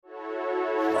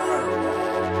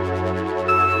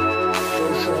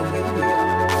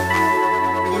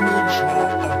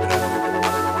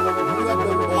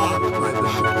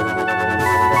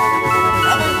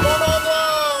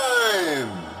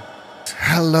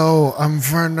Hello, I'm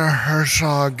Werner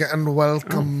Herzog, and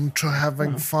welcome to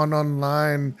Having Fun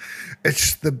Online.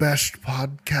 It's the best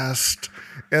podcast.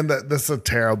 And this is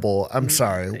terrible. I'm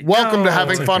sorry. Welcome to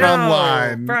Having Fun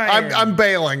Online. Brian. I'm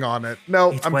bailing on it.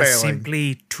 No, It I'm was bailing.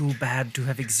 simply too bad to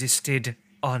have existed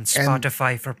on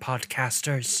Spotify for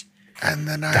podcasters. And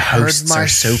then I The heard hosts my are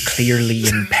so clearly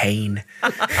in pain.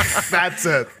 That's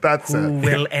it. That's Who it.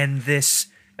 will end this?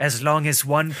 As long as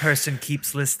one person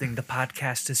keeps listening, the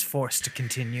podcast is forced to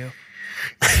continue.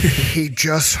 He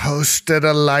just hosted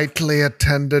a lightly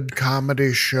attended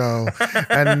comedy show,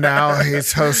 and now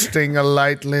he's hosting a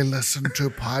lightly listened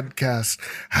to podcast.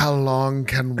 How long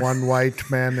can one white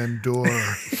man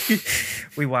endure?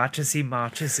 We watch as he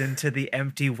marches into the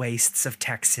empty wastes of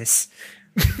Texas.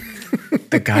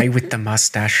 The guy with the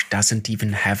mustache doesn't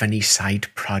even have any side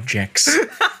projects.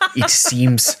 It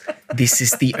seems this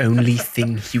is the only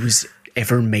thing he was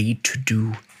ever made to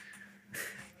do.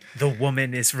 The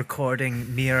woman is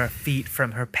recording mere feet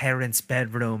from her parents'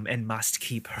 bedroom and must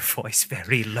keep her voice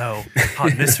very low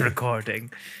on this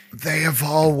recording. They have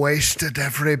all wasted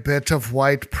every bit of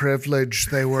white privilege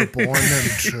they were born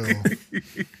into.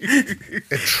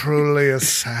 It truly is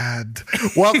sad.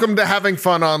 Welcome to Having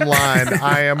Fun Online.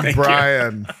 I am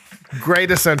Brian.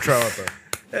 Greatest intro ever.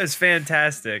 That was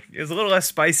fantastic. It was a little less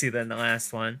spicy than the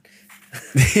last one.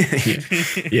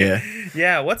 Yeah.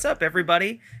 Yeah, what's up,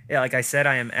 everybody? Yeah, like I said,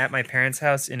 I am at my parents'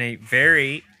 house in a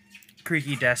very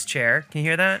creaky desk chair. Can you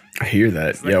hear that? I hear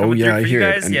that. Is that Yeah, coming through I for hear you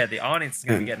it. guys? And, Yeah, the audience is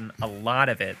going to be getting a lot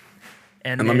of it.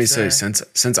 And and let me there's, say,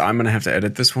 since I'm gonna have to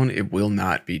edit this one, it will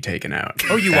not be taken out.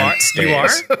 oh, you That are? You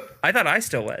stays. are? I thought I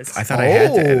still was. I thought I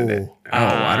had to edit it. Oh,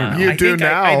 I don't know. You I do think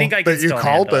now I think I can that you still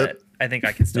called handle it. I think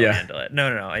I can still Yeah. handle it. No.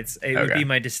 It would Okay. be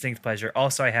my distinct pleasure.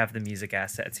 Also, I have the music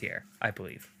assets here, I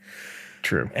believe.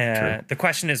 True. The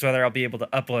question is whether I'll be able to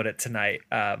upload it tonight.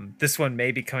 This one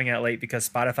may be coming out late because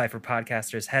Spotify for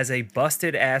Podcasters has a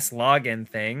busted ass login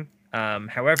thing.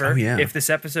 However, Oh, yeah. if this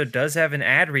episode does have an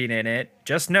ad read in it,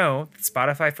 just know that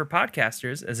Spotify for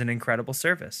Podcasters is an incredible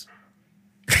service.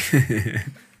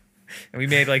 And we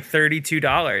made like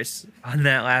 $32 on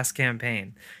that last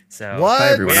campaign. So What? Hi,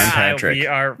 everyone. I'm yeah, Patrick. we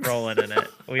are rolling in it.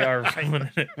 We are rolling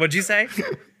in it. What'd you say?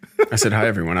 I said, hi,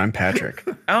 everyone. I'm Patrick.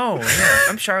 Oh, yeah,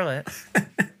 I'm Charlotte.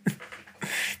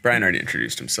 Brian already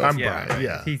introduced himself. I'm Brian,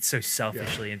 yeah. He so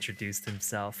selfishly introduced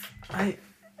himself.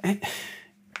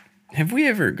 Have we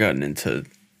ever gotten into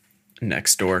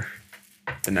Nextdoor?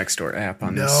 The Nextdoor app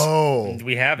on this? No.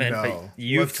 We haven't, No. but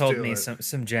you've Let's told do me it.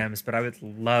 some gems, but I would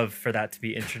love for that to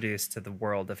be introduced to the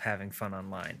world of having fun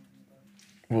online.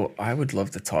 Well, I would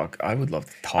love to talk. I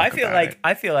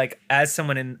I feel like as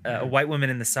someone in a white woman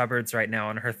in the suburbs right now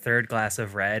on her third glass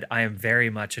of red, I am very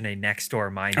much in a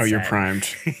Nextdoor mindset. Oh, you're primed.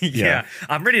 yeah.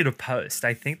 I'm ready to post.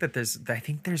 I think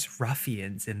there's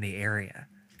ruffians in the area.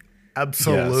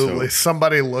 Absolutely. Yeah, so-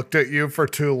 Somebody looked at you for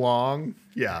too long.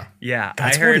 Yeah. Yeah,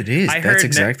 That's what it is. That's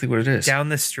exactly what it is. Down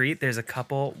the street, there's a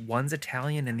couple. One's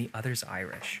Italian and the other's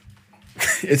Irish.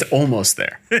 It's almost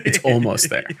there. It's almost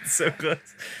there. It's so close.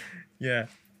 Yeah.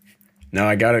 No,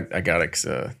 I got it. Cause,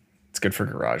 it's good for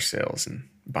garage sales and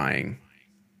buying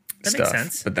That stuff.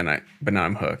 makes sense. But now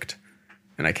I'm hooked,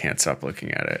 and I can't stop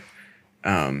looking at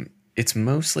it. It's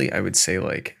mostly, I would say,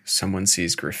 like someone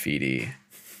sees graffiti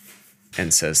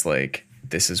and says, like,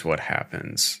 "This is what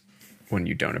happens when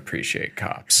you don't appreciate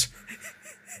cops."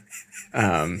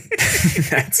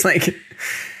 That's like,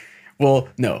 well,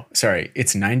 no, sorry.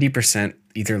 It's 90%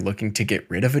 either looking to get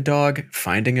rid of a dog,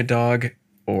 finding a dog,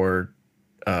 or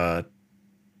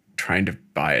trying to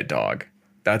buy a dog.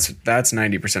 That's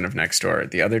 90% of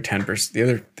Nextdoor. The other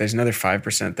 10%, there's another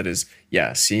 5% that is,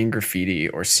 seeing graffiti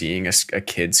or seeing a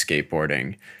kid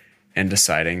skateboarding and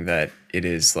deciding that it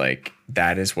is like,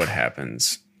 that is what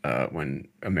happens when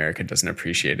America doesn't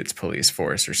appreciate its police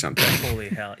force or something. Holy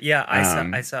hell. Yeah,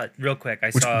 I saw it real quick.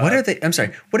 What are they? I'm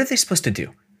sorry. What are they supposed to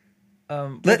do?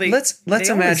 Let's they always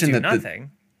imagine do that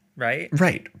nothing, right?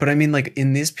 Right. But I mean, like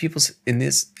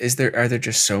are there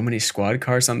just so many squad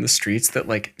cars on the streets that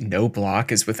like no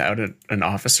block is without an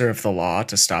officer of the law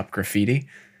to stop graffiti?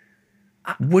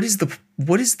 What is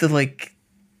the like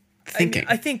thinking?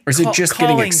 I think, or is it just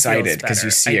getting calling excited feels because you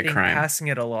better. see I a think crime? passing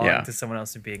it along Yeah. to someone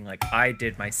else and being like, I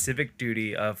did my civic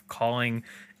duty of calling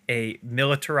a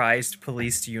militarized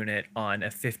police unit on a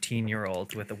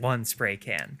 15-year-old with one spray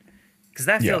can, because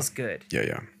that Yeah. feels good.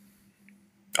 Yeah.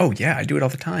 Oh yeah, I do it all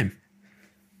the time.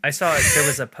 I saw there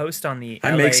was a post on the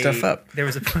I LA, make stuff up. There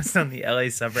was a post on the LA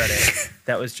subreddit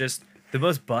that was just the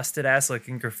most busted ass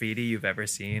looking graffiti you've ever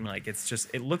seen. Like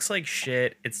it looks like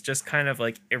shit. It's just kind of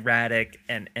like erratic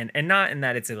and not in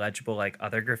that it's illegible like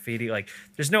other graffiti. Like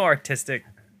there's no artistic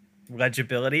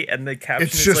legibility, and the caption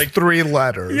It's is just like 3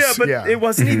 letters. yeah, but it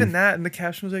wasn't even that, and the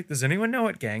caption was like, "Does anyone know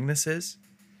what gang this is?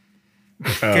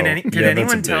 Can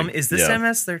anyone tell me? Is this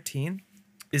MS-13?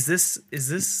 Is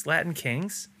this Latin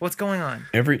Kings? What's going on?"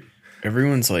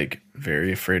 Everyone's like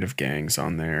very afraid of gangs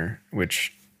on there,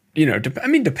 which, you know, I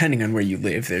mean, depending on where you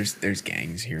live, there's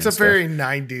gangs here. It's a very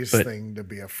 90s thing to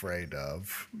be afraid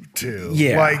of, too.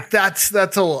 Yeah. Like, that's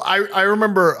I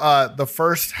remember the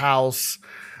first house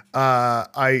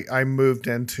I moved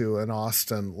into in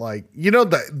Austin, like, you know,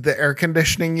 the air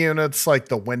conditioning units, like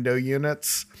the window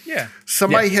units. Yeah.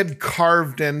 Somebody had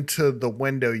carved into the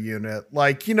window unit,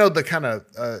 like, you know, the kind of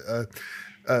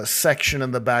section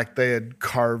in the back, they had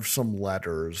carved some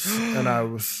letters. And I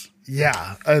was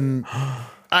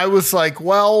like,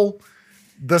 well,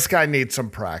 this guy needs some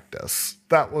practice.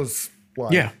 That was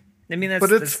like, Yeah. I mean,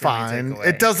 but it's fine.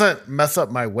 It doesn't mess up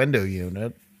my window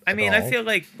unit. I mean, at I all. feel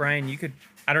like, Brian, you could.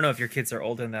 I don't know if your kids are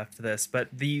old enough for this, but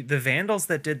the vandals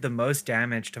that did the most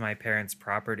damage to my parents'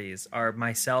 properties are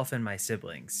myself and my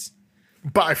siblings.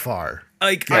 By far.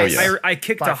 Like yeah. I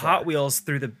kicked By a far. Hot Wheels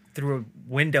through a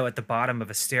window at the bottom of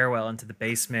a stairwell into the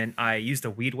basement. I used a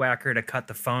weed whacker to cut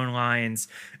the phone lines.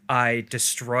 I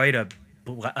destroyed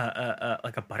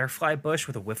like a butterfly bush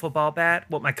with a wiffle ball bat.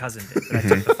 Well, my cousin did, but I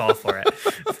took the fall for it.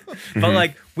 But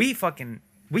like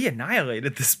we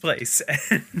annihilated this place,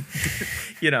 and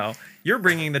you know, you're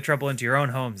bringing the trouble into your own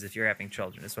homes if you're having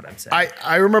children, is what I'm saying.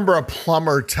 I remember a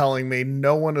plumber telling me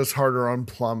no one is harder on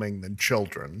plumbing than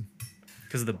children.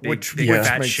 Because of the big, Which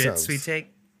fat makes shits sense. we take.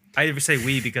 I say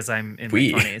we because I'm in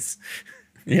We. my 20s.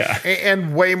 Yeah.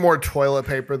 And way more toilet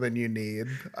paper than you need,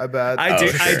 I bet. I do.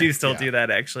 sure. I do still Yeah. do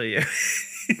that actually.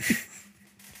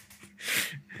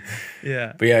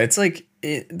 Yeah. But yeah, it's like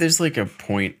there's like a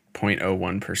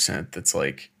 0.01% that's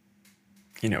like,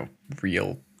 you know,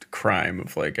 real crime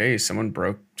of like, hey, someone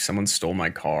stole my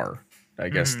car. I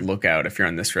guess look out if you're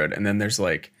on this road. And then there's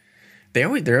like they're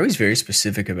always very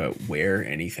specific about where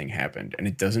anything happened, and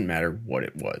it doesn't matter what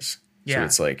it was. So Yeah.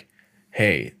 it's like,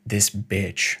 hey, this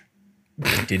bitch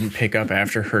didn't pick up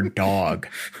after her dog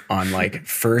on like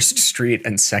First Street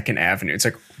and Second Avenue. It's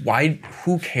like, why?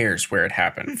 Who cares where it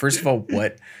happened? First of all,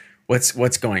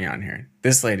 what's going on here?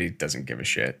 This lady doesn't give a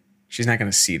shit. She's not going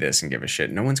to see this and give a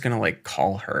shit. No one's going to like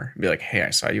call her and be like, hey, I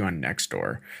saw you on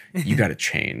Nextdoor. You got to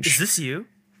change. Is this you?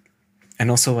 And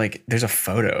also, like, there's a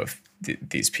photo of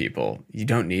these people. You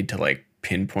don't need to like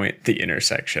pinpoint the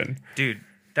intersection. Dude,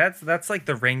 that's like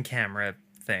the Ring camera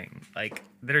thing. Like,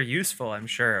 they're useful, I'm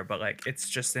sure, but like it's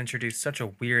just introduced such a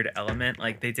weird element.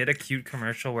 Like, they did a cute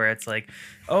commercial where it's like,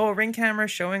 oh, a Ring camera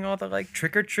showing all the like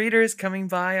trick-or-treaters coming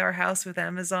by our house with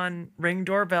Amazon Ring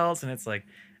doorbells, and it's like,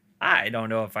 I don't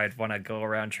know if I'd want to go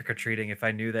around trick-or-treating if I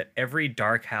knew that every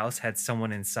dark house had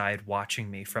someone inside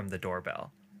watching me from the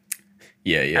doorbell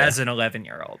Yeah. as an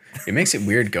 11-year-old. It makes it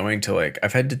weird going to like,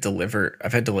 I've had to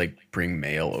like bring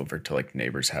mail over to like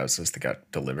neighbors' houses that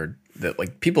got delivered, that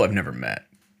like people I've never met,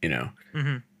 you know?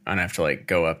 Mm-hmm. And I have to like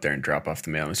go up there and drop off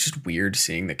the mail. And it's just weird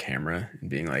seeing the camera and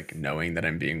being like, knowing that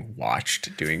I'm being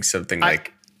watched doing something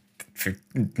like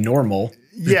normal,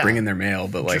 just Yeah. bringing their mail,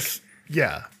 but like,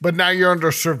 Yeah, but now you're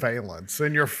under surveillance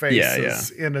and your face Yeah,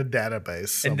 is in a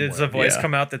database And somewhere. does a voice Yeah.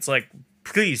 come out that's like,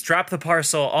 please drop the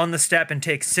parcel on the step and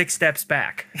take 6 steps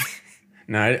back?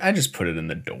 no, I just put it in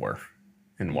the door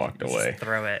and walked away.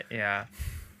 Throw it, yeah.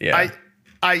 Yeah.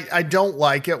 I don't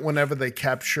like it whenever they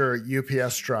capture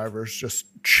UPS drivers just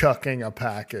chucking a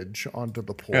package onto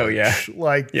the porch. Oh, yeah.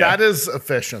 Like, Yeah. that is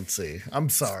efficiency. I'm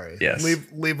sorry. Yes.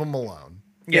 Leave them alone.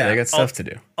 yeah, they got stuff to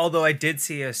do. Although I did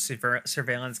see a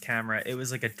surveillance camera. It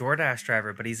was like a DoorDash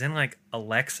driver, but he's in like a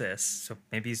Lexus, so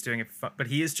maybe he's doing it fun. But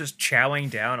he is just chowing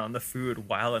down on the food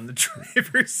while in the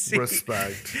driver's seat.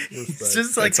 Respect. It's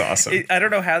just like, That's awesome. I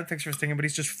don't know how the picture was taken, but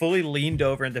he's just fully leaned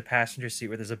over in the passenger seat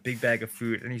where there's a big bag of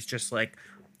food, and he's just like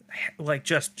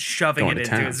just shoving Going it to into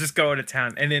town. it. It's just going to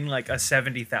town, and in like a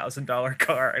 $70,000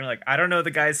 car. And like, I don't know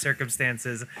the guy's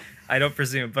circumstances, I don't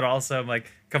presume, but also I'm like,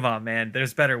 come on, man,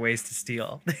 there's better ways to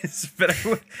steal.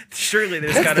 Surely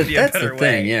there's got to be a That's better the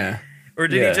thing, way. yeah. Or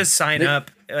did Yeah. he just sign They-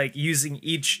 up like using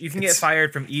each? You can get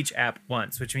fired from each app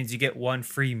once, which means you get one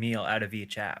free meal out of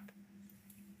each app.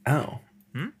 Oh.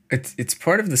 It's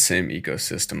part of the same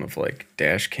ecosystem of like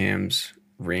dash cams,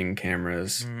 Ring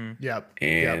cameras, Yep.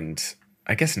 and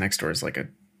I guess Nextdoor is like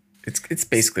it's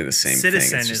basically the same thing.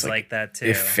 Citizen It's is just like that too.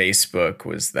 If Facebook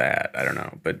was that, I don't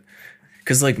know, but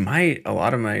because like a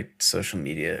lot of my social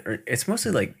media, or it's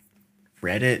mostly like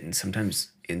Reddit and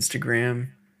sometimes Instagram,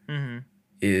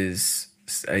 is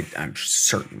I'm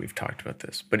certain we've talked about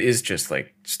this, but is just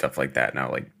like stuff like that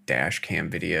now, like dash cam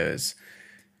videos.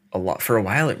 A lot for a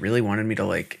while, it really wanted me to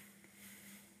like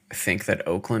think that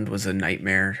Oakland was a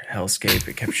nightmare hellscape.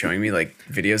 It kept showing me like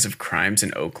videos of crimes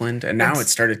in Oakland, and now it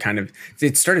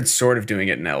started sort of doing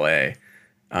it in LA.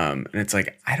 And it's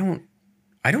like I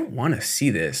don't want to see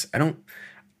this.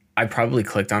 I probably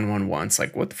clicked on one once,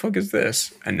 like what the fuck is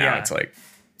this? And now it's like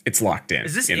it's locked in.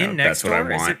 Is this you know, in that's what I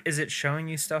Nextdoor? want. Is it showing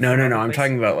you stuff? No. from other I'm places?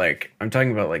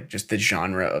 talking about like just the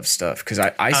genre of stuff because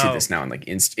I see this now on like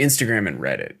Instagram and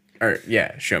Reddit. Or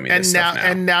show me this stuff now.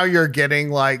 And now you're getting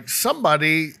like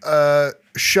somebody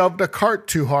shoved a cart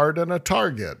too hard in a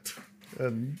Target.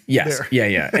 And Yes. there.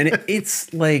 Yeah. And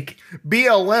it's like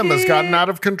BLM has gotten out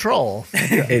of control.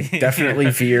 it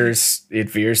definitely veers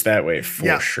that way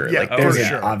for sure. Yeah, Like for there's an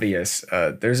sure. obvious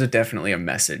definitely a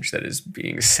message that is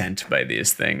being sent by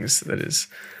these things that is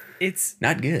It's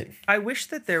not good. I wish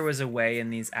that there was a way in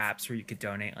these apps where you could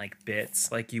donate like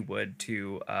bits like you would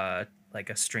to like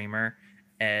a streamer,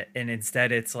 and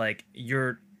instead it's like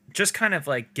you're just kind of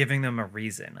like giving them a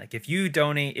reason. Like if you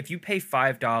pay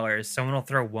 $5, someone will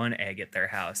throw one egg at their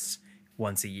house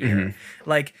once a year.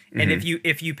 Like and if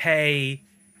you pay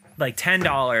like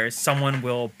 $10, someone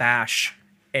will bash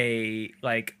a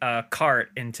cart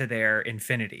into their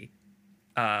Infinity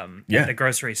at the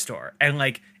grocery store, and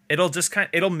like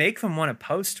it'll make them want to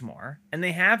post more, and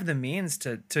they have the means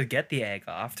to get the egg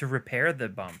off, to repair the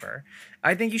bumper.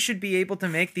 I think you should be able to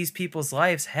make these people's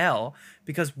lives hell,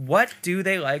 because what do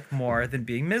they like more than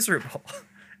being miserable?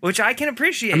 Which I can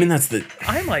appreciate. I mean,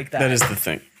 I'm like that. that is the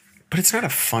thing. But it's not a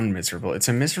fun miserable. It's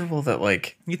a miserable that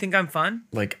like You think I'm fun?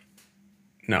 no,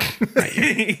 not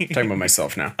you. I'm talking about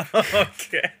myself now.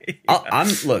 Okay.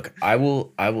 I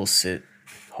will sit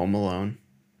home alone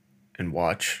and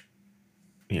watch,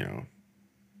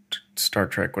 Star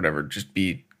Trek, whatever, just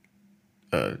be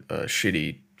a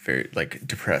shitty, very like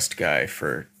depressed guy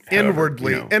for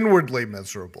Inwardly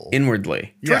miserable.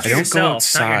 Inwardly. Yeah. I don't Yourself, go not your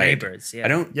outside. neighbors,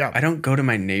 yeah. I don't go to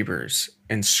my neighbors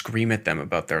and scream at them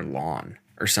about their lawn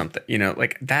or something.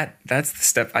 Like that's the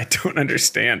step I don't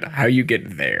understand how you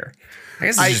get there. I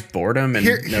guess it's just boredom and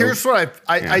here's what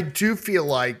I do feel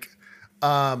like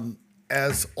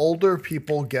as older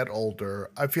people get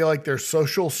older, I feel like their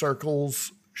social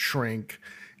circles shrink,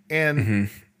 and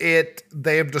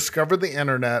they have discovered the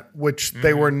internet, which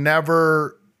they were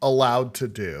never allowed to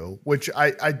do, which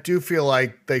I do feel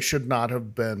like they should not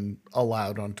have been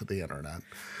allowed onto the internet.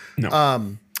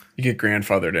 No. You get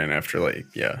grandfathered in after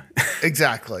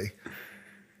Exactly.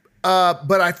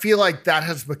 But I feel like that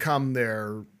has become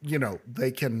their,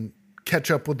 they can catch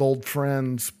up with old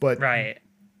friends, but Right.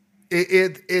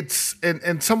 it's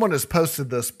and someone has posted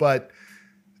this, but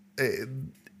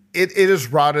it has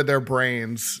rotted their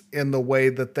brains in the way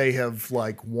that they have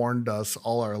like warned us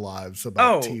all our lives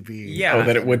about TV. Yeah. Oh,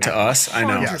 that it would to us? I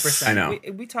know. 100%. I know.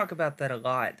 We talk about that a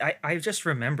lot. I just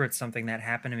remembered something that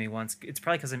happened to me once. It's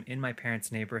probably because I'm in my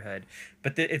parents' neighborhood,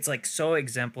 but it's like so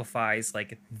exemplifies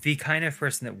like the kind of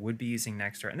person that would be using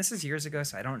Nextdoor. And this is years ago,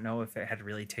 so I don't know if it had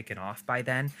really taken off by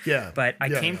then. Yeah. But I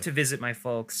Yeah, came yeah. to visit my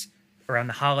folks around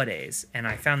the holidays, and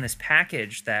I found this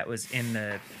package that was in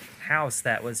the house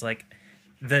that was like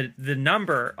the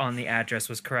number on the address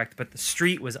was correct, but the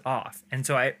street was off. And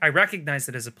so I recognized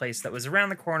it as a place that was around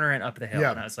the corner and up the hill. Yeah.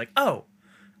 And I was like, oh,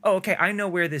 okay, I know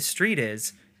where this street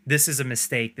is. This is a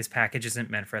mistake. This package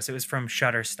isn't meant for us. It was from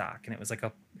Shutterstock, and it was like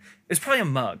it was probably a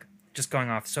mug just going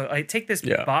off. So I take this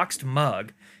boxed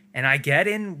mug, and I get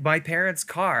in my parents'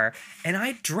 car, and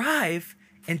I drive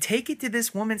and take it to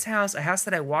this woman's house, a house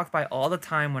that I walked by all the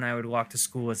time when I would walk to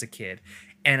school as a kid.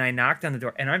 And I knocked on the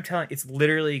door, and I'm telling you, it's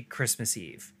literally Christmas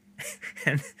Eve.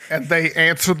 and they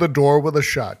answer the door with a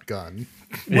shotgun.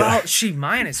 well, she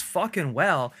might as fucking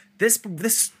well. This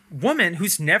woman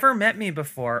who's never met me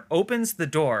before opens the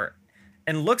door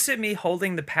and looks at me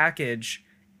holding the package,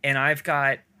 and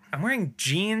I'm wearing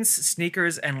jeans,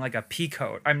 sneakers, and like a pea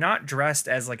coat. I'm not dressed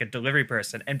as like a delivery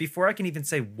person. And before I can even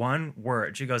say one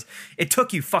word, she goes, "It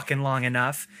took you fucking long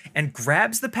enough," and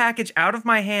grabs the package out of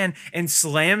my hand and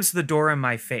slams the door in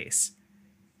my face.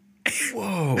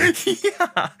 Whoa.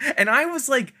 Yeah. And I was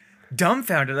like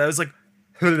dumbfounded. I was like,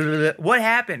 what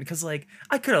happened? Because like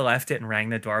I could have left it and rang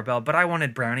the doorbell, but I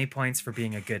wanted brownie points for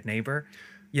being a good neighbor.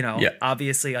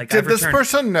 Obviously, like Did this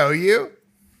person know you?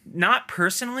 Not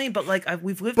personally, but like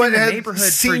we've lived But in the had neighborhood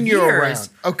seen for you years.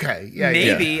 around. Okay, yeah,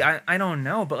 Maybe I don't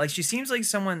know, but like she seems like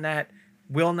someone that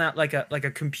will not like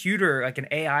a computer, like an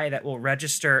AI that will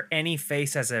register any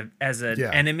face as an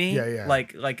enemy,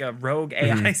 like a rogue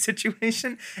AI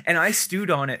situation. And I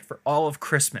stewed on it for all of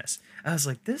Christmas. I was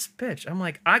like, this bitch. I'm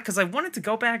like, because I wanted to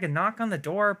go back and knock on the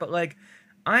door, but like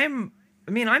I'm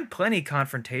plenty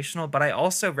confrontational, but I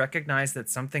also recognize that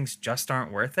some things just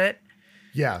aren't worth it.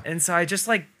 Yeah. And so I was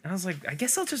like, I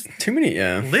guess I'll just Too many,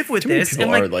 live with Too many this.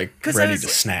 people And are like 'cause I ready was to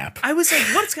like- snap. I was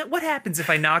like, what happens if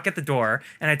I knock at the door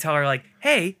and I tell her like,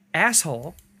 hey,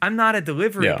 asshole, I'm not a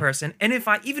delivery Yeah. person. And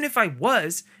even if I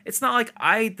was, it's not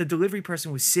like the delivery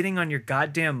person, was sitting on your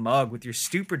goddamn mug with your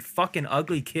stupid fucking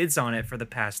ugly kids on it for the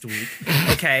past week.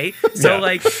 Okay. So Yeah.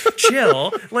 like,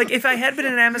 chill. Like if I had been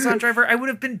an Amazon driver, I would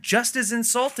have been just as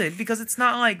insulted, because it's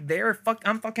not like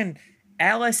I'm fucking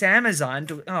Alice Amazon.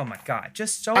 Oh my God.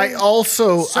 Just so, I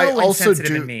also insensitive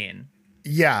do. and mean.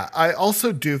 Yeah, I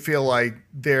also do feel like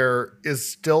there is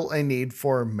still a need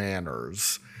for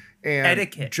manners and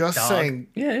Etiquette, Just dog. saying,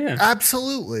 Yeah.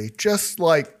 absolutely, just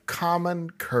like common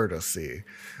courtesy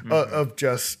of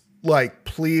just like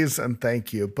please and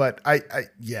thank you. But I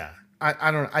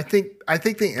don't know. I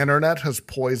think the internet has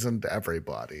poisoned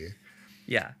everybody,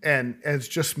 Yeah. and it's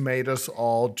just made us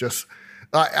all just.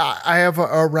 I have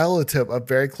a relative, a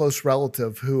very close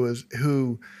relative,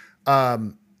 who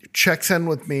checks in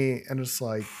with me and it's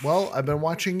like, well, I've been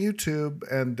watching YouTube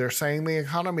and they're saying the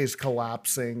economy is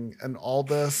collapsing and all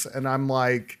this, and I'm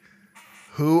like,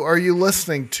 who are you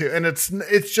listening to? And it's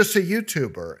just a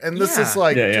YouTuber, and this is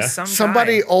like Just some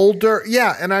somebody guy. older,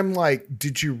 and I'm like,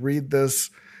 did you read this?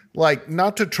 Like,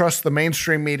 not to trust the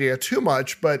mainstream media too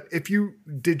much, but did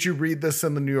you read this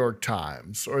in the New York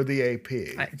Times or the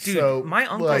AP? Dude, my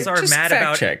uncles like, are just mad fact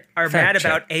about check. Fact mad check.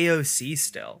 about AOC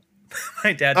still.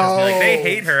 My dad tells me like they Oh.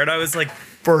 hate her, and I was like,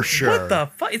 for sure. what the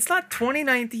fuck? It's not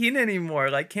 2019 anymore.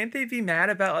 Like, can't they be mad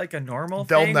about like a normal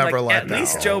They'll thing? never like, let at that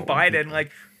least go. Joe Biden,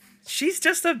 like, she's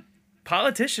just a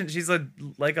politician. She's a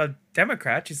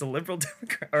Democrat. She's a liberal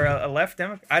Democrat or a left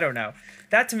Democrat. I don't know.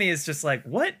 That to me is just like,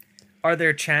 what are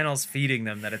their channels feeding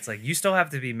them that it's like you still have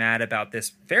to be mad about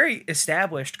this very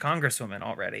established congresswoman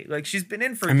already? Like, she's been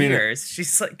in for years.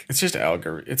 She's like, It's just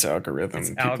it's algorithm.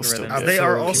 People still algorithms. get, They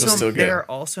are People also still they get- are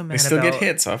also mad they still about get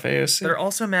hits off AOC. they're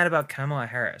also mad about Kamala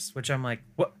Harris, which I'm like,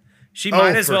 what? She Oh,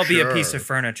 might as for well be a piece sure. of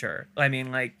furniture. I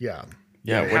mean, like, Yeah.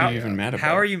 yeah, what are you even mad about?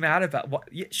 how are you mad about? What?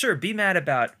 Yeah, sure, be mad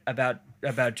about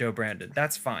Joe Brandon.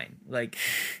 That's fine. Like,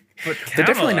 but They're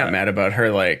definitely Kamala- not mad about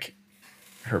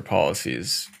her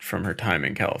policies from her time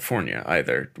in California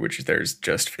either, which there's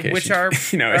justification. which are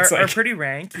it's are like pretty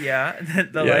rank. Yeah,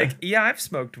 the Yeah. like, yeah, I've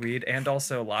smoked weed and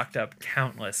also locked up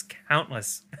countless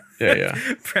yeah.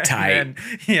 pregnant Tight. men.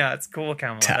 Yeah, it's cool,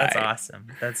 Kamala. That's Tight. awesome.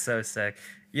 That's so sick.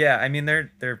 Yeah, I mean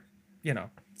they're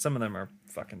some of them are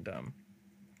fucking dumb.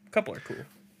 A couple are cool.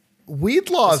 Weed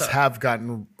laws What's up? have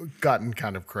gotten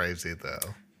kind of crazy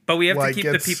though. But we have Like, to keep the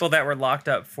it's- people that were locked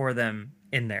up for them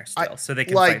in there still, so they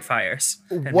can like, fight fires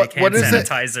and what- make hand what is it?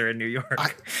 sanitizer in New York.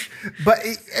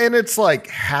 And it's like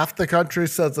half the country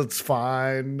says it's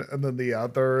fine, and then the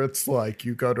other, it's like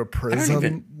you go to prison.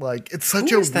 even- like, it's such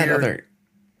Who a is that weird. other?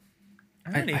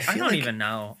 I don't, I feel like- even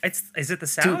know. Is it the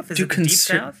South? Is do it the Deep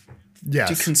conser- South? Yes,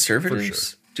 Do for conservatives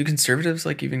sure. do conservatives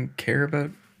like even care about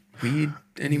weed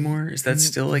anymore? Is that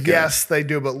still like Yes, they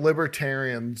do, but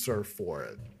libertarians are for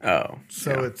it.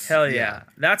 So yeah. it's Hell yeah.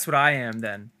 That's what I am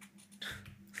then.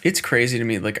 It's crazy to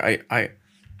me. Like I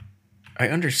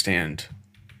understand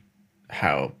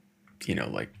how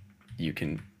like you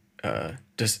can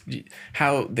just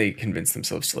how they convince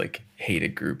themselves to like hate a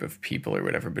group of people or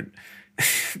whatever, but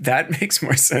that makes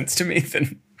more sense to me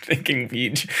than thinking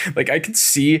weed. Like I can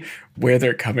see where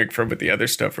they're coming from with the other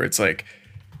stuff where it's like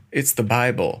it's the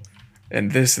Bible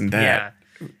and this and that.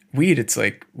 Weed, it's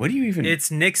like, what do you even?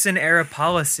 It's Nixon era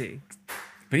policy.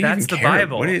 what do you that's even the care?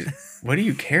 Bible. What do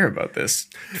you care about this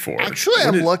for? Actually, What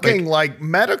I'm is- looking like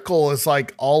medical is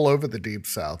like all over the Deep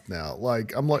South now.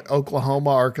 Like I'm like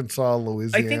Oklahoma, Arkansas, I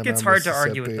Louisiana. think it's hard to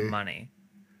argue with the Mississippi. money,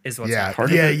 is what's Yeah, happening.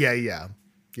 Part of it-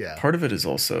 yeah. Part of it is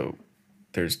also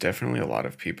there's definitely a lot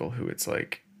of people who it's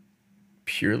like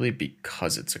purely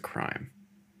because it's a crime.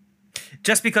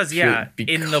 Just because, Purely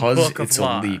in the because book of it's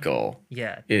law. illegal.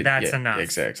 Yeah, It- that's yeah, enough.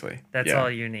 Exactly. That's Yeah. all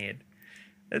you need.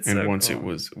 It's And so once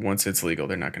cool. once it's legal,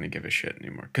 they're not going to give a shit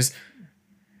anymore. Because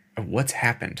what's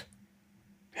happened?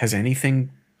 Has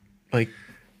anything like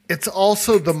It's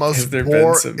also the most Has there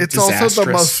been some It's also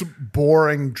the disastrous- most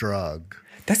boring drug.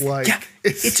 that's Like,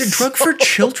 it's a drug for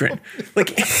children.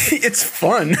 Like it's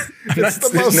fun. It's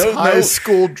the most high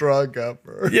school drug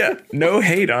ever. yeah, no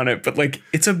hate on it, but like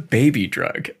it's a baby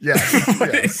drug. Yes,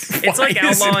 yes. It's like Why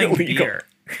is it outlawing illegal? beer.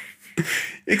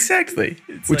 Exactly.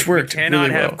 It's Which like, worked We cannot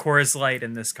really have well. Coors Light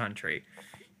in this country.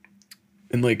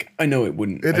 And like I know it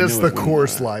wouldn't. It I is know the it wouldn't,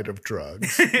 Coors Light of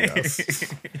drugs.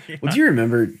 Yes. Well, do you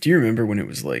remember when it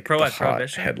was like Pro the like hot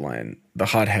Prohibition? headline? The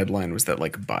hot headline was that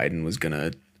like Biden was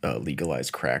gonna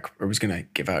legalize crack, or was going to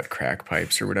give out crack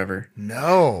pipes or whatever.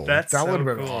 No, That's that so would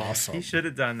have been cool. awesome. He should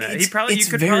have done that. It's- You probably it's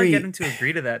probably very- get him to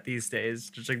agree to that these days,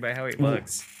 judging by how he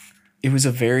looks. It was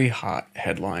a very hot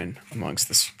headline amongst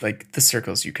the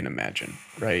circles you can imagine,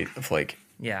 right? Of like,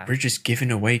 Yeah. we're just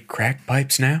giving away crack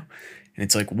pipes now, and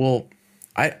it's like, well,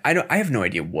 I have no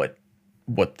idea what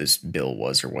this bill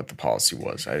was or what the policy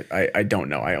was. I don't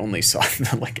know. I only saw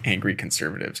the like angry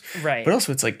conservatives, Right. But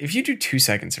also, it's like if you do 2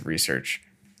 seconds of research,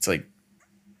 it's like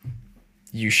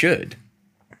you should.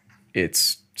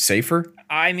 It's safer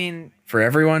I mean, for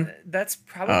everyone. that's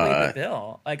probably the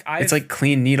bill. Like It's like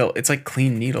clean needle. It's like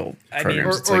clean needle I mean-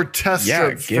 programs. It's Or like, test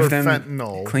it for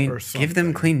fentanyl clean. or Give them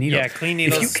something. clean needle. yeah, clean If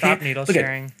needles, you stop can't- needle look at-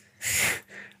 sharing.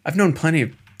 I've known plenty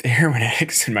of heroin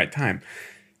addicts in my time.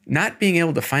 Not being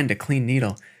able to find a clean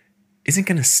needle isn't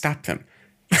going to stop them.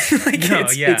 Like, No,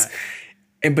 yeah.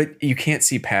 But you can't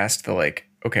see past the like,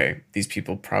 okay, these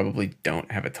people probably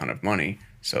don't have a ton of money,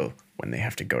 so when they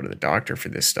have to go to the doctor for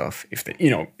this stuff, if they,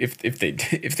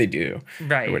 if they do,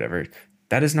 Right. or whatever,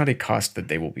 that is not a cost that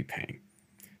they will be paying.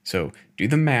 So do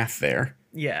the math there.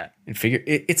 Yeah. And figure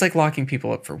it's like locking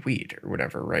people up for weed or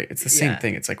whatever, right? It's the same Yeah.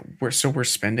 thing. It's like we're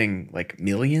spending like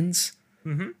millions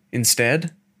instead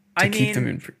to I keep them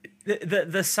mean, in.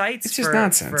 The sites It's just for,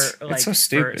 nonsense. for It's like so for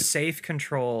stupid. safe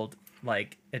controlled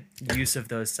like use of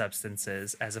those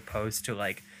substances as opposed to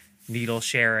like needle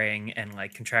sharing and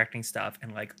like contracting stuff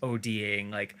and like ODing,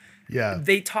 like Yeah.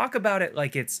 they talk about it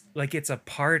like it's a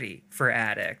party for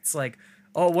addicts, like,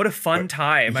 oh, what a fun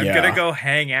time, I'm yeah. gonna go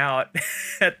hang out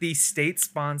at the state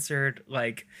sponsored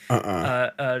like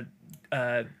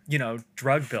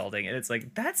drug building, and it's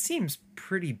like that seems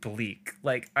pretty bleak.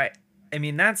 Like I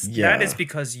mean that Yeah. is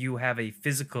because you have a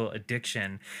physical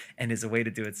addiction and is a way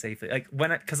to do it safely. Like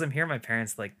because I'm hearing my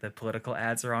parents, like the political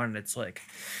ads are on and it's like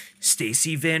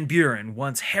Stacey Van Buren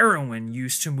wants heroin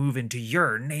used to move into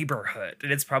your neighborhood,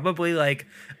 and it's probably like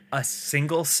a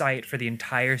single site for the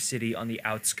entire city on the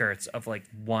outskirts of like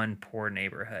one poor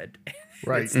neighborhood.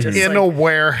 Right. It's just in like- a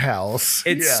warehouse.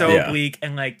 It's Yeah. so Yeah. bleak,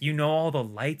 and like all the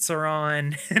lights are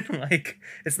on, and like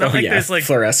it's not like there's like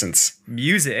fluorescence.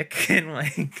 music and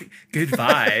like good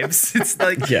vibes. It's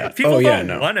like Yeah. people Oh, yeah, don't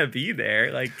no. want to be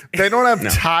there. Like They don't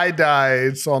have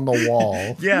tie-dyes on the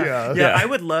wall. yeah, Yeah. I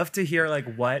would love to hear like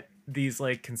what these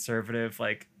like conservative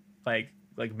like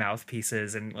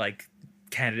mouthpieces and like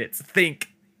candidates think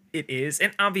it is,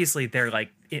 and obviously they're like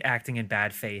acting in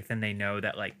bad faith and they know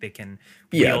that like they can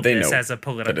Yeah, wield they this know as a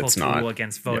political it's tool not.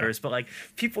 against voters, but like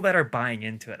people that are buying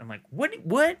into it, I'm like, what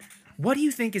do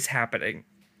you think is happening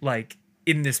like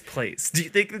in this place? Do you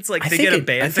think it's like I they think get a it- I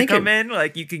band to think come it- in,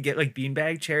 like you could get like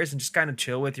beanbag chairs and just kind of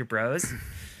chill with your bros?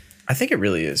 I think it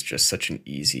really is just such an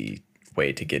easy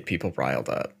way to get people riled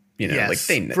up. You know, Yes,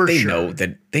 like for they sure. know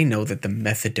that the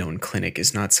methadone clinic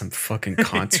is not some fucking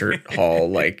concert hall.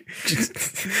 Like,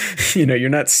 just, you're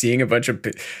not seeing a bunch of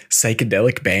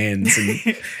psychedelic bands, and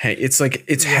hey, it's like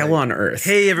it's hell on earth.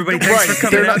 Hey everybody, thanks for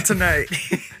coming out tonight.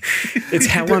 It's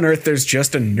hell on earth. There's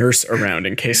just a nurse around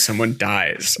in case someone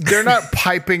dies. They're not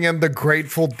piping in the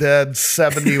Grateful Dead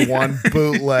 71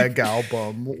 bootleg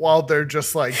album while they're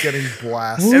just like getting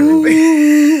blasted.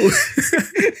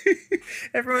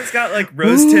 Everyone's got like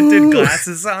rose tinted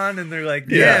glasses on, and they're like,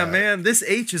 "Yeah, Yeah. man, this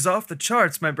H is off the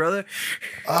charts, my brother."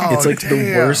 Oh, It's like the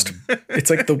damn. worst. It's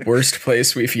like the worst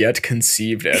place we've yet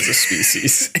conceived as a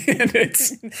species. And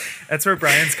it's That's where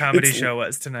Brian's comedy show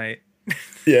was tonight.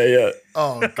 yeah.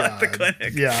 Oh god. the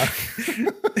clinic. Yeah.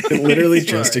 It literally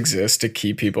just exists to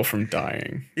keep people from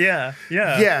dying. Yeah,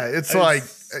 yeah, Yeah, it's like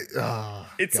oh,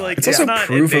 It's God. like It's it's, also not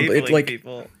provable- enabling it, like-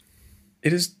 people.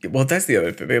 It is well. That's the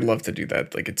other thing. They love to do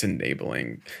that. Like it's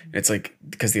enabling. It's like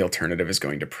because the alternative is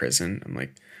going to prison. I'm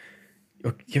like,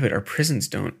 yeah, but our prisons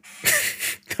don't.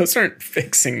 Those aren't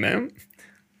fixing them.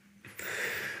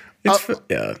 It's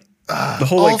yeah. The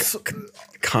whole like also-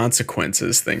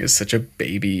 consequences thing is such a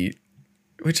baby,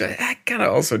 which I kind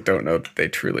of also don't know that they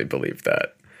truly believe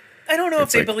that. I don't know if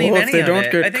It's they like, believe well, any if they of don't it.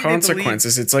 I get think they believe-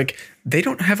 consequences, it's like they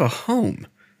don't have a home.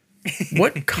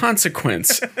 What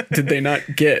consequence did they not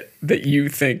get that you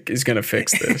think is going to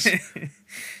fix this?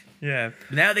 Yeah.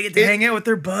 Now they get to hang out with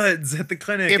their buds at the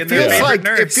clinic. It and their feels favorite like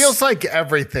nurse. it feels like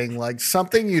everything. Like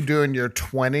something you do in your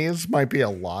 20s might be a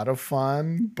lot of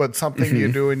fun, but something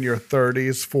you do in your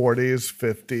 30s, 40s,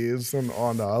 50s, and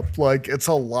on up, like it's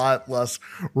a lot less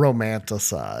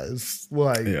romanticized.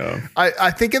 Like Yeah.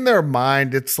 I think in their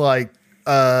mind it's like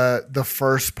the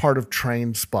first part of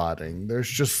Train Spotting. There's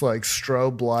just like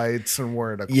strobe lights and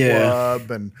we're at a Yeah.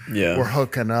 club and Yeah. we're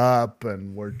hooking up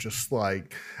and we're just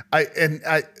like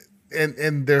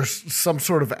and there's some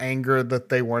sort of anger that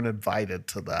they weren't invited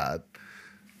to that.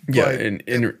 Yeah, Like,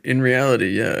 in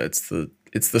reality, yeah, it's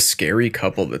the scary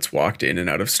couple that's walked in and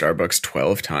out of Starbucks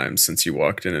 12 times since you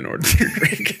walked in and ordered your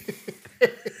drink.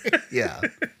 yeah.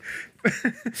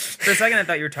 For a second, I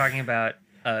thought you were talking about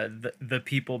the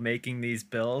people making these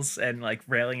bills and like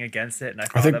railing against it, and I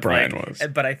think of Brian like, was.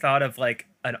 but I thought of like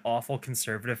an awful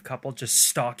conservative couple just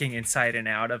stalking inside and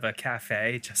out of a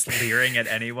cafe, just leering at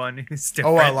anyone who's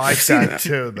different. Oh, I like that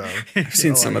too, though. I've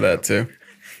seen some of that too.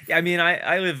 Yeah, I mean,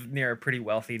 I live near a pretty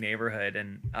wealthy neighborhood,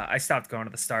 and I stopped going to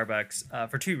the Starbucks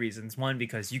for two reasons. One,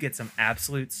 because you get some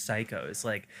absolute psychos.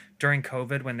 Like during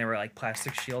COVID, when there were like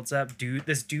plastic shields up,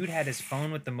 this dude had his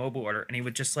phone with the mobile order, and he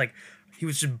was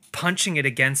just punching it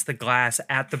against the glass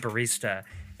at the barista.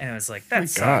 And I was like, that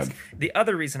sucks. God. The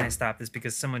other reason I stopped is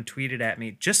because someone tweeted at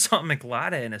me, just saw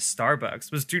McLada in a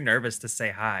Starbucks, was too nervous to say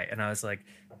hi. And I was like,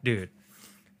 dude,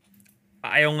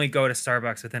 I only go to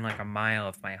Starbucks within like a mile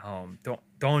of my home.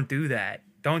 Don't do that.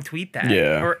 Don't tweet that.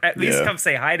 Yeah, Or at least yeah. come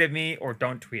say hi to me, or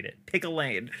don't tweet it. Pick a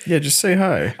lane. Yeah, just say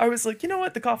hi. I was like, you know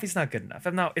what? The coffee's not good enough.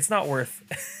 It's not worth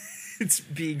it's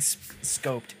being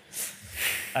scoped.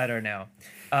 I don't know.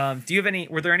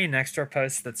 Were there any Nextdoor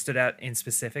posts that stood out in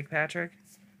specific, Patrick?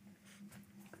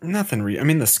 Nothing. I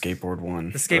mean, the skateboard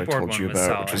one. The that I skateboard told one you was about,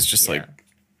 solid, which was just yeah. like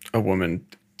a woman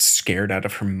scared out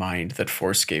of her mind that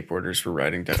 4 skateboarders were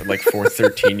riding down, like 4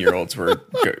 13-year-olds were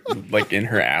like in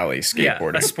her alley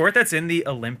skateboarding. Yeah, a sport that's in the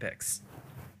Olympics.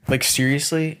 Like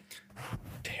seriously,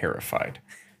 terrified.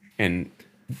 And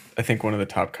I think one of the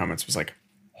top comments was like,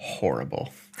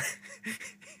 horrible.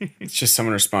 It's just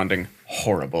someone responding,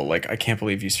 horrible. Like, I can't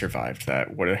believe you survived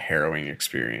that. What a harrowing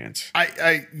experience.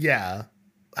 Yeah.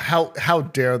 How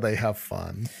dare they have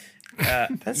fun? Yeah.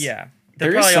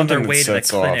 There They're is probably on their something way that to the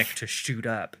sets clinic off. to shoot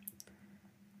up.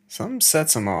 Something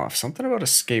sets them off. Something about a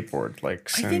skateboard like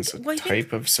sends a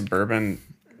type of suburban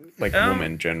like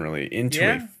woman generally into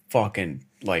yeah. a fucking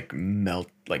like melt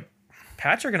like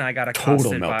Patrick and I got Total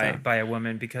accosted meltdown. by a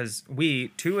woman because we,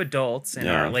 two adults in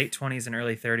Yeah. our late 20s and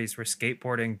early 30s, were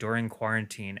skateboarding during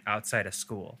quarantine outside of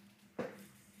school.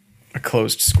 a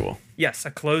closed school. Yes,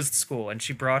 a closed school. And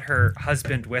she brought her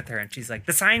husband with her, and she's like,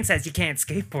 the sign says you can't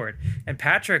skateboard. And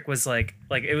Patrick was like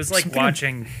it was like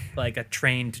watching like a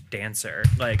trained dancer.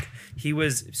 Like he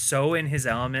was so in his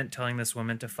element telling this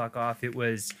woman to fuck off. It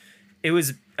was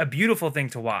a beautiful thing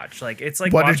to watch. Like it's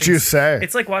like What did you say?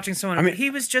 It's like watching someone. I mean- he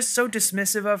was just so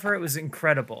dismissive of her. It was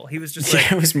incredible. He was just Yeah,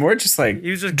 like it was more just like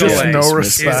he was just Just go away. no He was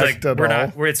respect like, at we're all.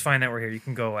 not. It's fine that we're here. You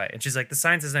can go away. And she's like, the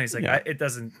sign says no. He's like, Yeah. it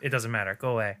doesn't matter.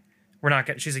 Go away. We're not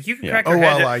gonna. She's like, you can Yeah. crack your Oh,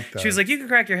 head. I like that. She was like, you can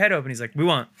crack your head open. He's like, we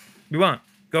won't.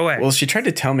 Go away. well, she tried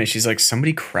to tell me, she's like,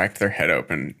 somebody cracked their head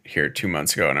open here 2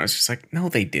 months ago. And I was just like, no,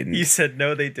 they didn't. You said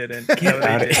no, they didn't. No, they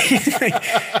Out didn't.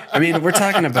 of- I mean, we're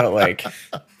talking about like,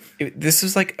 this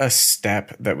was like a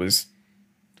step that was,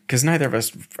 because neither of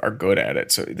us are good at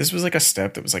it. So this was like a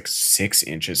step that was like 6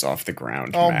 inches off the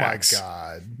ground. Oh max. my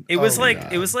god! It was Oh, like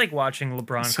God. it was like watching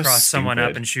LeBron So cross someone up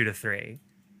stupid. and shoot a 3.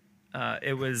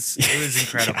 It was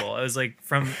incredible. It was like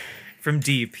from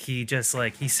deep. He just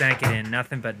like he sank it in,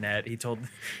 nothing but net. He told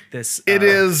this It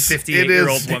is-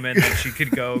 58-year-old it is- woman that she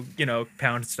could go,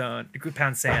 pound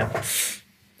sand. Or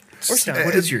stone.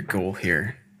 What is your goal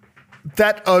here?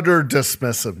 That utter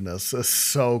dismissiveness is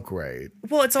so great.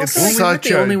 Well, it's also It's like, We weren't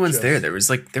such the a only ones just- there. There was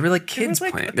like there was kids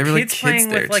like playing. There were like kids kids playing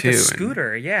there with like too. a and-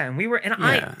 scooter, yeah. And we were, and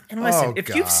Yeah. listen, Oh,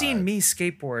 if you've seen God. me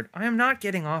skateboard, I am not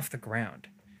getting off the ground.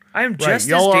 I am Right, just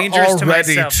y'all as are dangerous to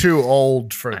already myself. too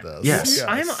old for this. Yes.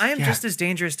 I am Yeah. just as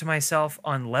dangerous to myself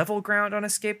on level ground on a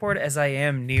skateboard as I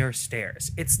am near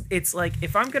stairs. It's like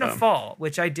if I'm gonna fall,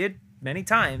 which I did many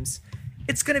times,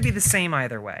 it's gonna be the same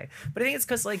either way. But I think it's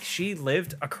because like she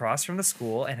lived across from the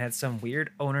school and had some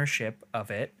weird ownership of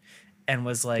it, and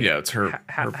was like, Yeah, it's her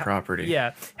property.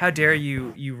 Yeah, how dare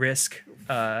you risk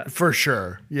for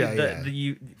sure. Yeah,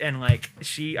 yeah. and like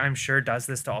she, I'm sure, does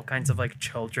this to all kinds of like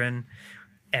children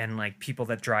and like people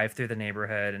that drive through the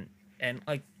neighborhood and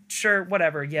like sure,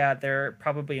 whatever. Yeah, there are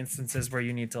probably instances where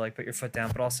you need to like put your foot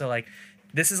down, but also like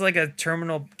this is like a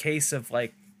terminal case of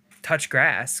like touch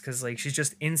grass because like she's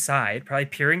just inside probably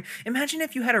peering. Imagine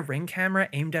if you had a Ring camera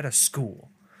aimed at a school.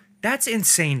 That's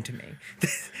insane to me.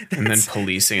 and then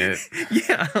policing it.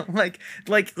 Yeah,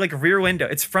 like rear window.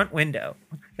 It's front window.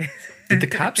 Did the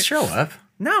cops show up?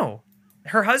 No,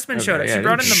 her husband showed up. yeah, She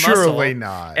brought in the muscle. Surely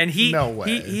not. And No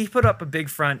way. he put up a big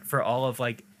front for all of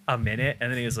like a minute,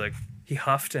 and then he was like he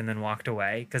huffed and then walked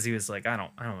away because he was like I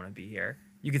don't want to be here.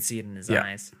 You could see it in his Yeah.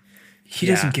 eyes. He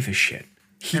Yeah. doesn't give a shit.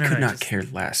 He No, could no, not just- care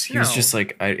less. He was No. just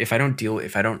like, if I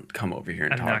don't come over here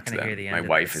and I'm not talk to gonna them, hear the end my of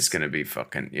wife this. is gonna be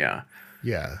fucking yeah.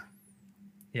 Yeah.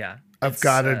 Yeah, I've it's,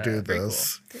 got to do very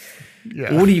this. cool.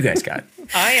 Yeah. What do you guys got?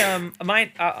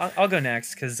 I'll go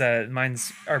next because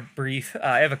mine's are brief.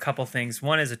 I have a couple things.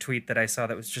 One is a tweet that I saw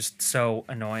that was just so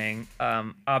annoying.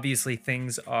 Obviously,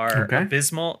 things are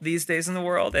abysmal these days in the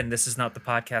world, and this is not the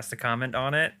podcast to comment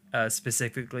on it,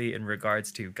 specifically in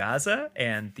regards to Gaza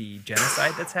and the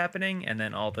genocide that's happening, and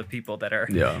then all the people that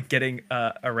are getting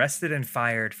arrested and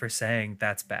fired for saying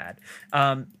that's bad.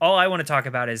 All I want to talk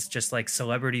about is just like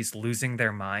celebrities losing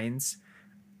their minds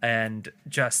and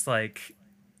just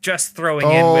throwing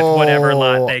in with whatever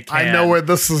lot they can. I know where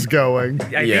this is going.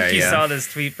 I think you saw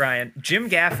this tweet, Brian. Jim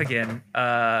Gaffigan,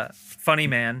 funny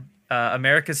man,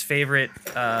 America's favorite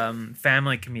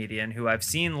family comedian, who I've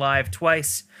seen live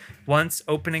twice, once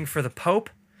opening for the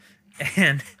Pope,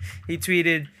 and he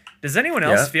tweeted, "Does anyone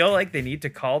else feel like they need to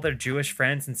call their Jewish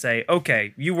friends and say,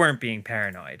 okay, you weren't being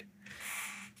paranoid?"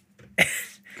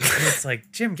 And it's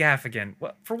like, Jim Gaffigan,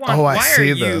 for one, why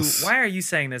are you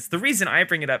saying this? The reason I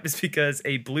bring it up is because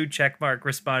a blue checkmark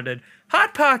responded,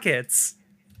 "Hot Pockets."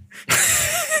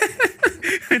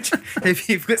 Which, if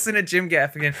you've listened to Jim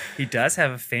Gaffigan, he does have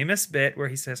a famous bit where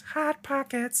he says "Hot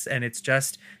Pockets," and it's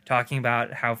just talking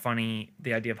about how funny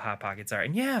the idea of Hot Pockets are.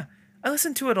 And yeah, I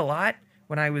listened to it a lot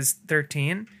when I was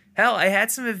 13. Hell, I had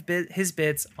some of his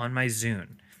bits on my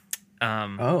Zune,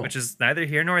 which is neither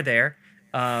here nor there.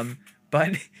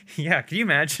 But yeah, can you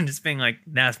imagine just being like,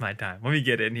 "Now's my time. Let me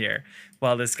get in here,"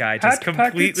 while this guy just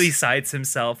completely sides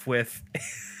himself with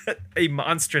a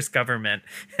monstrous government,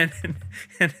 and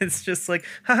it's just like,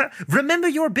 remember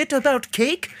your bit about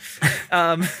cake?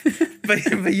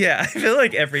 But yeah, I feel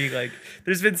like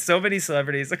there's been so many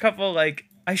celebrities. A couple I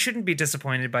shouldn't be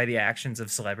disappointed by the actions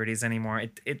of celebrities anymore.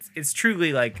 It's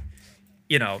truly like,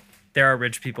 there are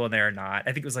rich people and there are not.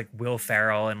 I think it was like Will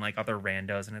Ferrell and like other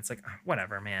randos, and it's like,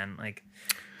 whatever, man. Like,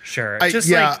 sure.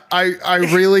 I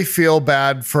really feel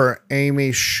bad for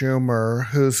Amy Schumer,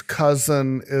 whose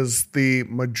cousin is the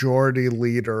majority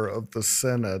leader of the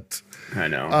Senate. I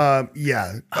know.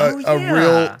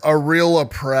 A real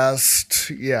oppressed.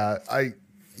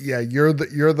 You're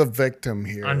the victim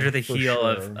here. Under the heel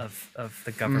of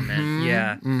the government.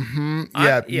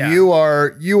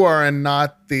 You are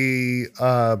not the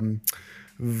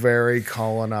very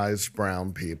colonized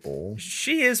brown people.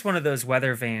 She is one of those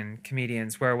weather vane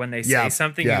comedians where when they say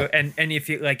something, you go, and if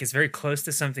you like, it's very close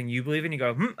to something you believe in, you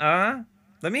go,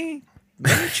 let me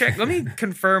check, let me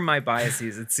confirm my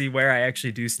biases and see where I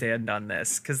actually do stand on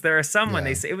this. Because there are some when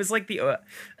they say it was like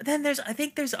then I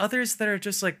think there's others that are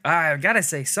just like, I gotta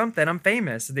say something, I'm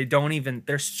famous.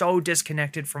 They're so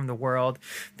disconnected from the world.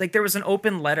 Like there was an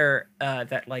open letter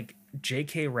that like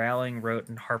J.K. Rowling wrote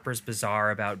in Harper's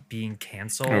Bazaar about being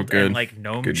canceled, and like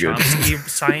Noam Chomsky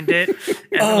signed it.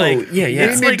 And We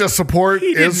need to support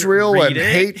Israel and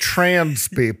hate trans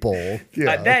people.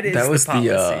 Yeah, that was the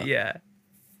policy.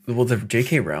 Well, the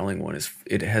J.K. Rowling one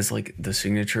it has like the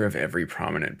signature of every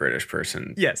prominent British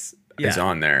person. Yes, is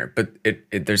on there, but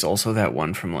it there's also that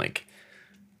one from like,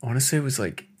 I want to say it was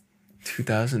like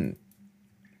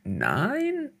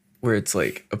 2009. Where it's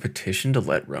like a petition to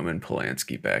let Roman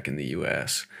Polanski back in the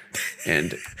U.S.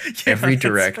 and every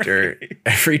director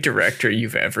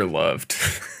you've ever loved,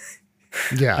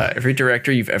 every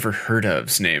director you've ever heard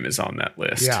of's name is on that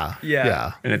list.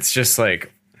 Yeah. And it's just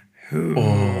like,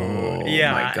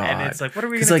 my God. And it's like, what are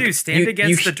we gonna do? Stand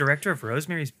against the director of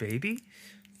Rosemary's Baby?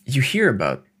 You hear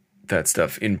about that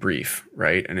stuff in brief,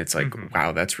 right? And it's like,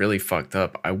 wow, that's really fucked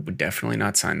up. I would definitely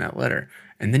not sign that letter.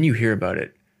 And then you hear about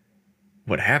it.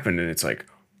 What happened, and it's like,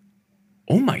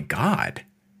 oh my God,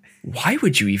 why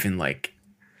would you even like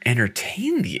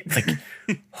entertain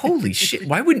holy shit,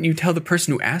 why wouldn't you tell the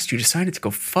person who asked you to sign it to go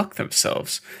fuck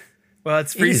themselves? Well,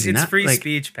 it's free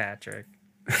speech, Patrick.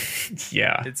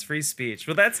 It's free speech.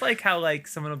 Well, that's like how like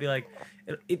someone will be like,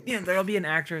 there'll be an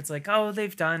actor, it's like, oh,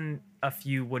 they've done a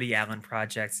few Woody Allen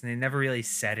projects and they never really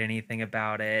said anything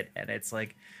about it, and it's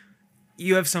like,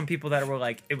 you have some people that were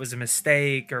like, it was a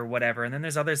mistake or whatever. And then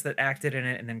there's others that acted in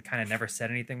it and then kind of never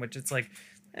said anything, which it's like,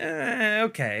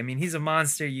 okay. I mean, he's a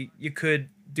monster. You could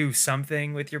do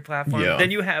something with your platform. Yeah.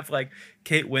 Then you have like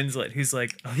Kate Winslet, who's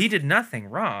like, oh, he did nothing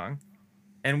wrong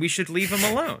and we should leave him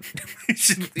alone. we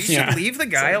should leave the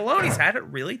guy alone. He's had it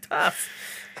really tough.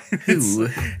 Who?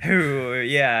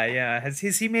 Yeah. Has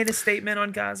he made a statement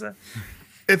on Gaza?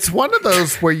 It's one of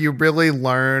those where you really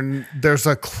learn there's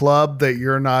a club that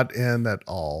you're not in at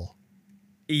all.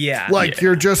 Yeah.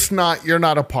 You're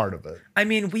not a part of it. I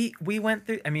mean, we went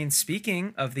through,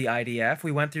 speaking of the IDF,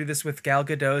 we went through this with Gal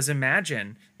Gadot's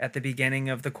Imagine at the beginning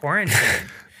of the quarantine.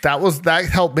 that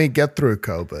helped me get through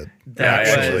COVID.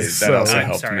 That also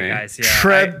helped me. Guys.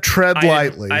 Yeah, tread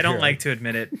lightly. I don't like to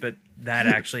admit it, but that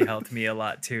actually helped me a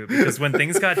lot too, because when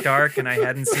things got dark and I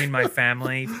hadn't seen my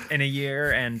family in a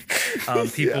year and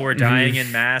people were dying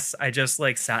in mass, I just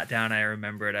like sat down. I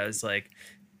remembered, I was like,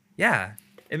 yeah,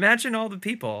 imagine all the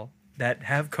people that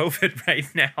have COVID right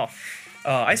now.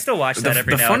 I still watch that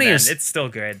every now and then. It's still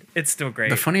good. It's still great.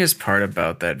 The funniest part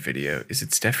about that video is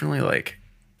it's definitely like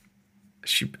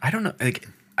I don't know, like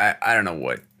I don't know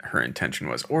what her intention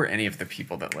was, or any of the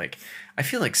people that like. I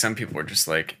feel like some people were just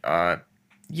like,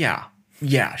 yeah,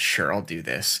 sure, I'll do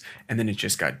this, and then it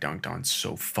just got dunked on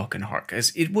so fucking hard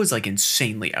because it was like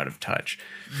insanely out of touch.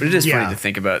 But it is funny to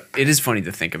think about. It is funny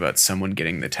to think about someone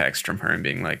getting the text from her and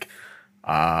being like,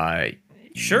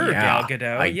 sure, yeah, Gal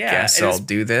Gadot. I guess I'll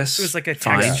do this. It was like a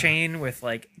text chain with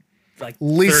like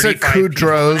Lisa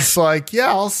Kudrow's like, yeah,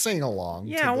 I'll sing along.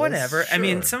 Yeah, whatever. Sure. I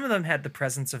mean, some of them had the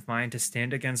presence of mind to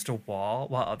stand against a wall,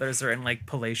 while others are in like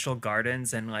palatial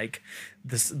gardens and like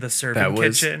the serving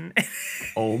kitchen.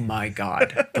 Oh my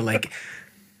god, the like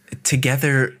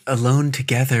together, alone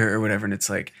together or whatever, and it's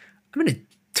like I'm in a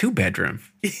 2-bedroom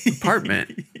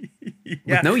apartment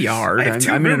with no yard.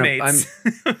 I'm in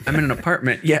an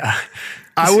apartment. Yeah.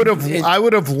 I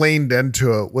would have leaned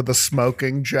into it with a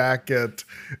smoking jacket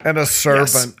and a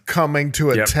servant coming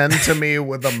to attend to me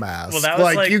with a mask. Well, that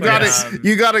was like you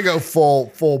got to go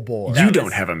full bore. You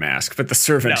don't have a mask, but the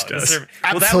servant does.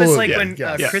 Well, that was like when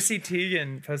Chrissy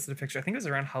Teigen posted a picture. I think it was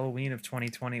around Halloween of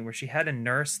 2020, where she had a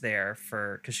nurse there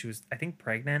because she was, I think,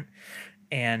 pregnant,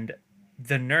 and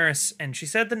the nurse, and she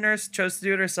said the nurse chose to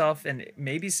do it herself, and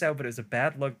maybe so, but it was a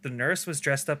bad look. The nurse was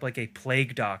dressed up like a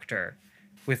plague doctor,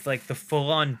 with like the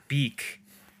full-on beak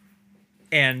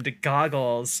and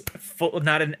goggles,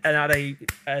 not an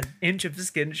inch of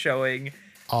skin showing.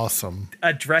 Awesome.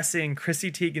 Addressing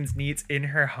Chrissy Teigen's needs in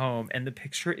her home, and the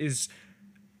picture is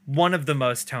one of the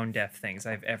most tone-deaf things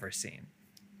I've ever seen.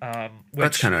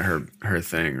 That's kind of her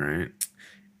thing, right?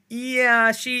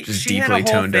 Yeah, she had a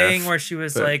whole thing where she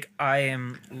was like, I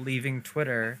am leaving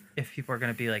Twitter if people are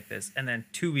going to be like this. And then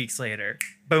 2 weeks later,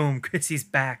 boom, Chrissy's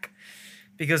back.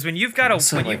 Because when you've got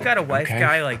a wife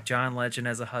guy like John Legend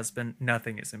as a husband,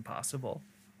 nothing is impossible.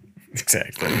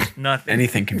 Exactly. Nothing.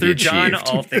 Anything can Through be achieved. John,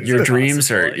 all things your are dreams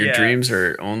possible. are dreams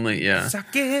are only So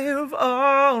give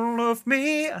all of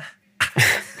me.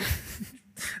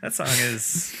 That song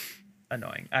is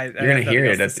annoying. You're gonna hear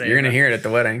it. You're gonna hear it at the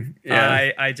wedding.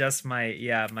 Yeah.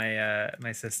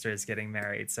 My sister is getting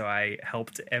married, so I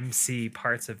helped MC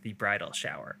parts of the bridal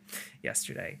shower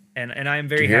yesterday, and I am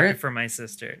very happy for my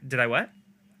sister. Did I what?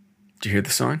 Did you hear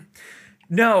the song?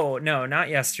 No, not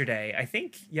yesterday. I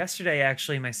think yesterday,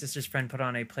 actually, my sister's friend put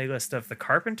on a playlist of The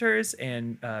Carpenters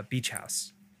and Beach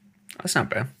House. That's not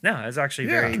bad. No, it's actually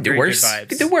very good vibes. You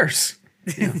could do worse.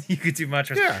 Yeah. You could do much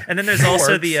worse. Yeah. And then there's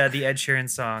also the Ed Sheeran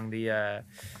song,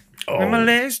 When My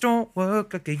Legs Don't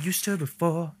Work Like They Used to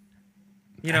Before.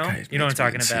 You know what I'm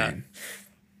talking about.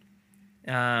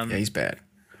 Yeah, he's bad.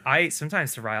 I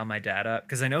sometimes, to rile my dad up,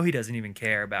 because I know he doesn't even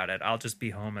care about it, I'll just be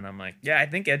home and I'm like, yeah, I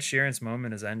think Ed Sheeran's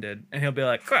moment has ended. And he'll be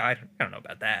like, I don't know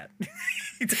about that.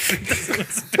 He doesn't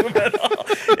listen to him at all.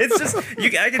 It's just,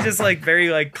 I can just like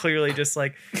very like clearly just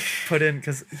like put in,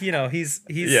 because, he's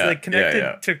like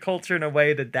connected to culture in a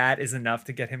way that is enough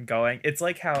to get him going. It's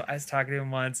like how I was talking to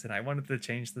him once and I wanted to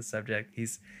change the subject.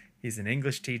 He's an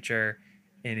English teacher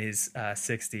in his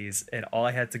 60s, and all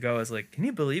I had to go is like, can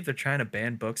you believe they're trying to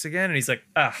ban books again? And he's like,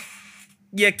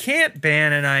 you can't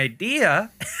ban an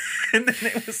idea. And then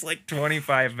it was like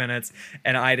 25 minutes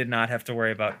and I did not have to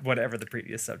worry about whatever the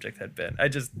previous subject had been. I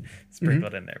just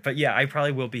sprinkled in there. But yeah, I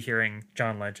probably will be hearing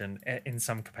John Legend in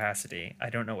some capacity. I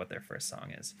don't know what their first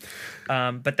song is,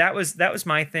 but that was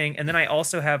my thing. And then I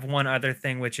also have one other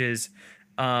thing, which is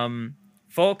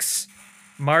folks,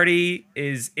 Marty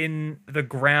is in the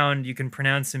ground. You can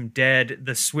pronounce him dead.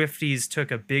 The Swifties took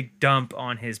a big dump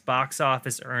on his box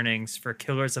office earnings for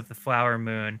Killers of the Flower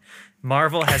Moon.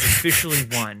 Marvel has officially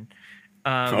won.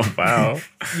 Oh wow!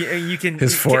 You can.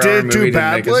 His 4-hour movie do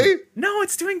badly? No,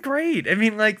 it's doing great. I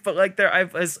mean,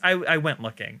 I went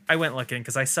looking.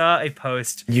 Because I saw a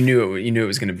post. You knew it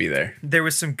was going to be there. There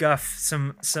was some guff,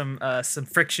 some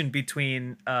friction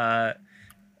between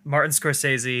Martin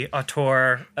Scorsese,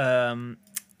 auteur,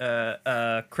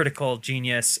 critical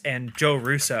genius, and Joe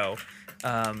Russo,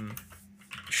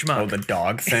 schmuck. Oh, the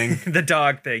dog thing. The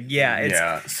dog thing. Yeah,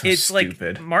 it's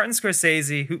stupid. Like Martin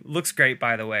Scorsese, who looks great,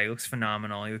 by the way, looks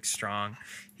phenomenal. He looks strong.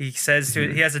 He says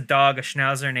he has a dog, a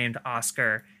schnauzer named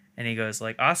Oscar, and he goes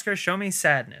like, Oscar, show me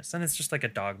sadness, and it's just like a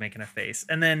dog making a face,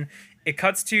 and then it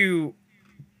cuts to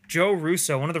Joe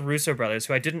Russo, one of the Russo brothers,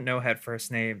 who I didn't know had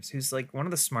first names, who's like one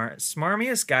of the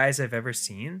smarmiest guys I've ever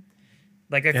seen.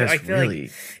 Like I Yeah, feel really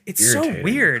like it's so irritating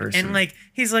weird. person. And like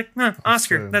he's like, "Huh,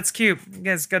 Oscar, true. that's cute. You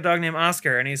guys got a dog named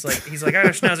Oscar." And he's like, I got a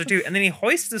Schnauzer too. And then he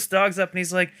hoists his dogs up and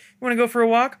he's like, "You want to go for a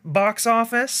walk? Box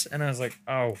office?" And I was like,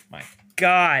 "Oh my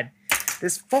god,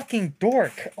 this fucking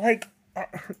dork!" Like,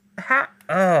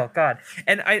 oh god.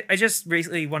 And I just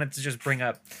recently wanted to just bring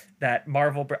up that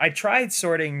Marvel. I tried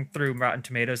sorting through Rotten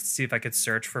Tomatoes to see if I could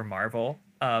search for Marvel,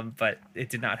 but it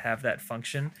did not have that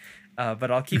function.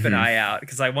 But I'll keep an eye out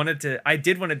because I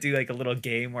did want to do like a little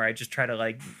game where I just try to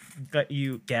like let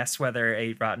you guess whether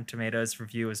a Rotten Tomatoes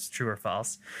review is true or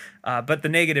false. But the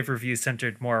negative review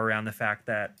centered more around the fact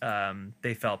that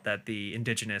they felt that the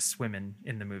indigenous women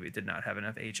in the movie did not have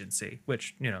enough agency,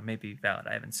 which, may be valid.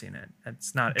 I haven't seen it. It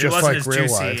Just wasn't like as real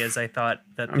juicy life. as I thought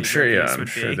that I'm the sure. reviews Yeah, I'm would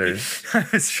sure be.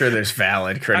 there's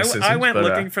valid criticism. I went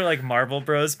looking for like Marvel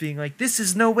Bros being like, this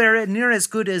is nowhere near as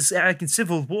good as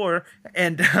Civil War,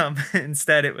 and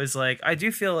instead it was like, I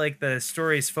do feel like the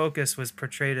story's focus was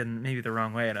portrayed in maybe the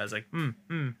wrong way, and I was like,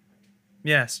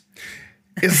 yes.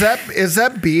 Is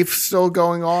that beef still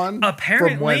going on? From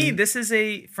Apparently, when- this is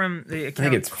from the account I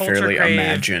think it's Culture fairly Crave,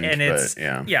 imagined, and it's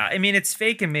but yeah. I mean, it's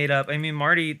fake and made up. I mean,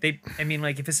 Marty,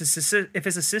 like if his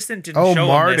assistant didn't Oh, show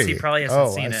Marty. him this, he probably hasn't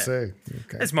Oh, seen I it. see.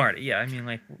 Okay. It's Marty, yeah. I mean,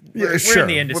 like Yeah, we're sure. in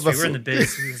the industry, Well, we're in the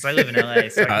biz. Because I live in LA,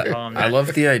 so I can call him that.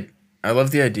 I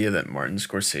love the idea that Martin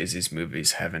Scorsese's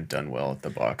movies haven't done well at the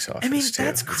box office. I mean, too.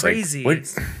 that's It's like, crazy. what-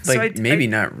 So maybe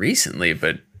not recently,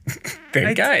 but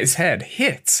the guy's had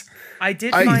hits. I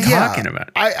did I- find yeah. Talking about.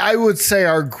 I would say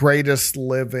our greatest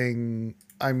living.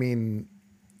 I mean,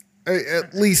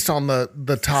 at least on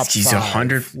the top. He's 5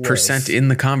 100% list. in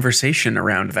the conversation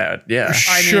around that. Yeah.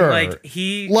 I Sure. mean, like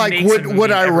he Like, makes a movie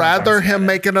would I everyone rather talks him about it.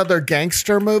 make another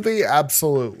gangster movie?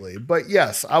 Absolutely. But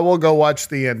yes, I will go watch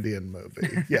the Indian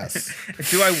movie. Yes.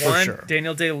 Do I want sure.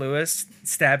 Daniel Day-Lewis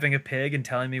stabbing a pig and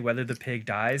telling me whether the pig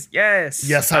dies? Yes.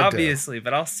 Yes, I do. obviously,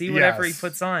 but I'll see whatever he Yes.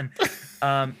 puts on.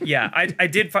 I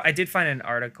did find an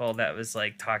article that was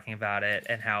like talking about it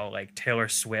and how like Taylor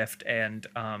Swift and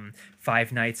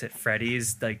Five Nights at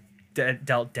Freddy's like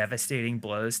dealt devastating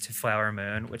blows to Flower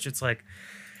Moon, which it's like,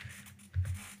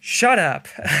 shut up.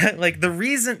 Like the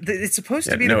reason it's supposed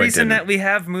to Yeah, be no, the it reason that didn't. we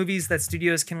have movies that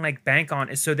studios can like bank on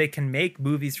is so they can make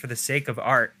movies for the sake of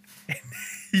art.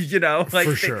 Like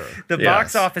For sure. the Yes.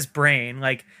 box office brain,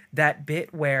 like that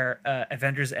bit where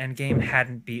Avengers Endgame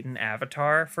hadn't beaten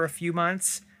Avatar for a few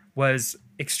months was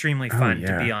extremely fun to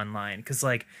yeah. be online because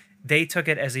like they took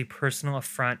it as a personal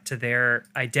affront to their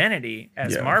identity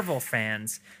as Yeah. Marvel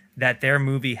fans that their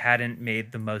movie hadn't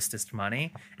made the mostest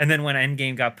money. And then when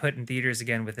Endgame got put in theaters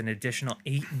again with an additional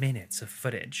 8 minutes of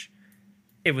footage,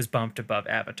 it was bumped above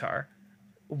Avatar.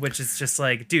 Which is just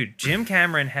like, dude, Jim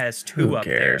Cameron has 2 Who up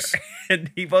cares? there.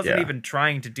 And he wasn't Yeah. even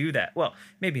trying to do that. Well,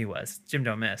 maybe he was. Jim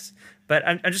don't miss. But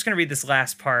I'm just going to read this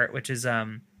last part, which is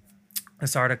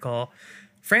this article.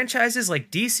 Franchises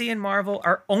like DC and Marvel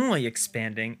are only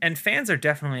expanding, and fans are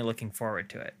definitely looking forward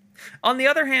to it. On the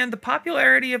other hand, the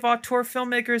popularity of auteur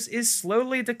filmmakers is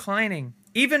slowly declining.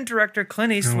 Even director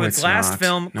Clint Eastwood's it's last not.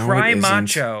 film, No, Cry it isn't.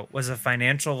 Macho, was a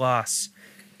financial loss.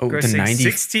 Oh, grossing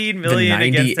 16 million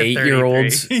against the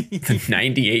 98-year-olds. 33. The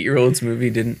 98-year-olds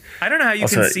movie didn't. I don't know how you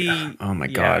Also, can see. oh my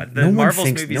God. the No one Marvel's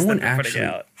thinks- movies no one that they're putting actually-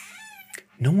 out.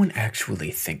 No one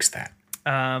actually thinks that.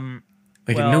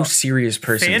 Like well, no serious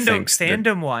person thinks that.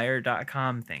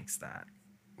 Fandomwire.com thinks that.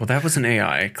 Well, that was an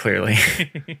AI, clearly.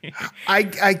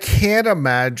 I can't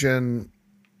imagine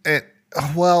it.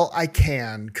 Well, I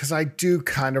can because I do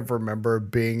kind of remember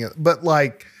being, but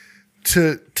like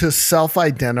to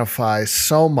self-identify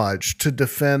so much to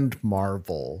defend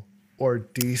Marvel or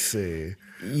DC,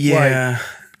 yeah.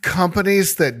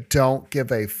 companies that don't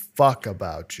give a fuck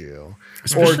about you,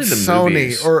 Especially or the Sony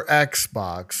movies. or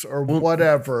Xbox or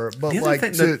whatever. But the other like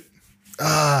thing to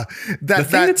the that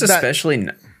thing that's that especially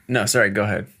no, sorry, go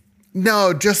ahead.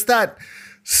 no, just that.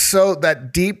 So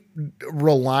that deep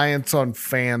reliance on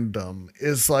fandom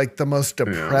is like the most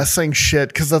depressing shit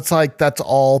because it's like that's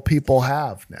all people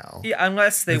have now. Yeah,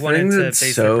 unless they The wanted thing to that's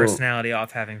base so- their personality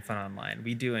off having fun online.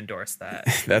 We do endorse that.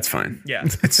 That's fine. Yeah.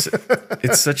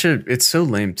 It's so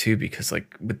lame too because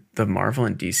like with the Marvel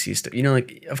and DC stuff,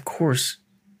 like of course,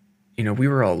 we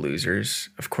were all losers.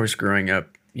 Of course, growing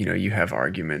up, you have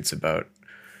arguments about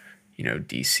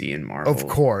DC and Marvel, Of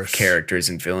course. characters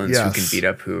and villains who can Yes. beat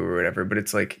up who or whatever. But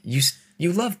it's like you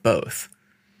love both.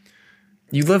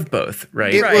 You love both,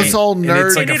 right? It Right. was all And nerd.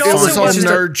 it's like And it it also was all wasn't-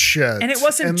 nerd shit, And it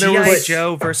wasn't there G.I. was-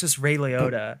 Joe versus Ray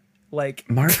Liotta. Like,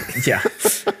 Marvel, yeah.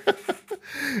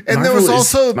 and there was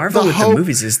also Marvel the with hope. the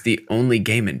movies is the only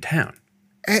game in town.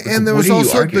 And there What was are you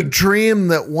also the arguing? dream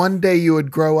that one day you would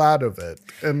grow out of it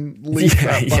and leave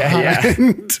that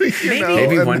behind.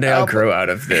 Maybe one day I'll grow out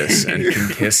of this and can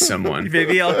kiss someone.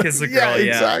 Maybe I'll kiss a girl.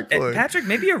 Yeah, exactly. And Patrick,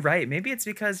 maybe you're right. Maybe it's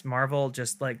because Marvel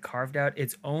just like carved out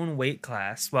its own weight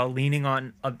class while leaning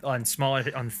on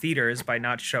theaters by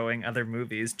not showing other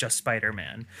movies, just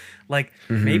Spider-Man. Like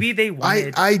maybe they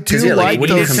wanted. I do 'Cause, yeah, like what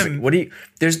do you those. what do you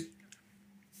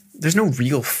there's no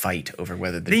real fight over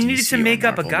whether the They DC needed to or make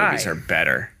up a Marvel guy. movies are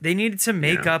better. They needed to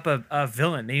make up a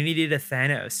villain. They needed a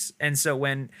Thanos. And so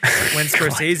when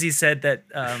Scorsese said that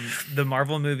the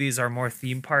Marvel movies are more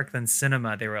theme park than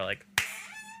cinema, they were like,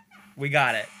 "We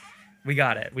got it. We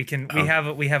got it. We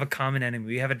have a common enemy.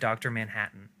 We have a Dr.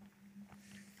 Manhattan."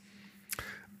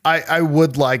 I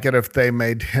would like it if they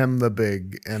made him the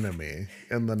big enemy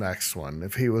in the next one.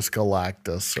 If he was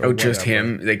Galactus. Or Just whatever.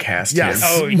 him? They cast Yes. him?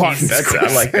 Oh, Martin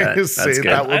I like that. Scorsese. That's good.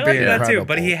 That would I be like that too, incredible.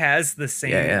 but he has the same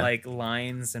Yeah. like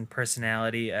lines and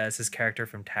personality as his character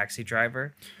from Taxi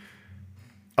Driver.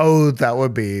 Oh, that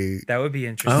would be. That would be Oh,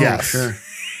 interesting. Yes. sure.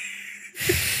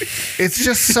 It's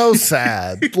just so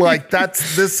sad. Like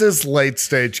this is late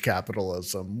stage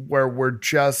capitalism where we're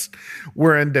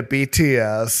into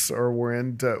BTS or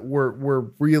we're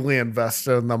really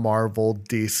invested in the Marvel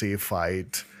DC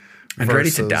fight. And ready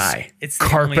to versus die. It's the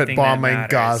only Carpet thing that bombing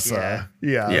matters, Gaza.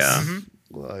 yeah. Yes. Yeah.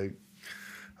 Like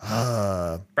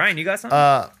Brian, you got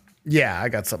something? yeah, I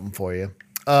got something for you.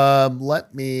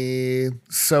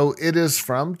 So it is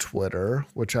from Twitter,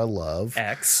 which I love.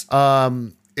 X.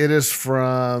 It is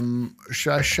from,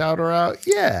 should I shout her out?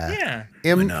 Yeah.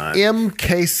 Yeah. not?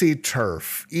 MKC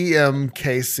Turf.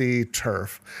 EMKC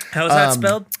Turf. How's that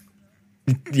spelled?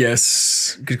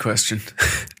 Yes. Good question.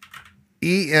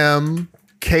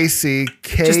 EMKC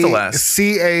Just the last.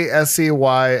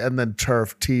 CASEY and then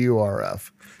Turf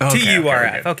TURF. Okay, TURF.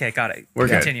 okay. Okay, got it. We're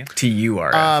Continue. good.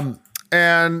 TURF.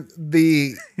 And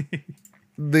the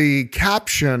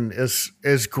caption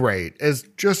is great. Is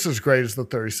just as great as the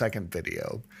 30-second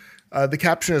video. The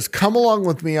caption is, "Come along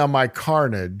with me on my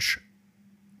carnage,"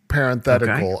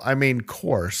 parenthetical, Okay. I mean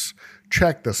course,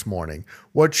 check this morning.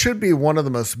 What should be one of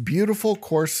the most beautiful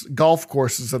golf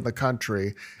courses in the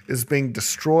country is being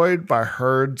destroyed by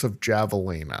herds of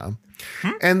javelina.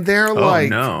 And they're Oh,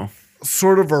 no.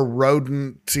 sort of a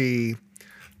rodent-y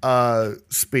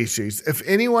species. If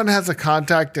anyone has a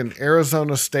contact in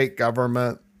Arizona state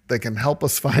government that can help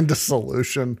us find a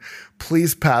solution,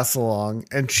 please pass along.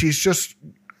 And she's just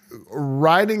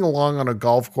riding along on a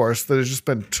golf course that has just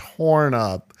been torn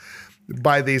up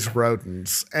by these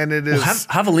rodents. And it is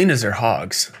Javelinas are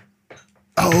hogs.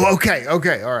 oh, okay, all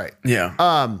right.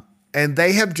 Yeah. And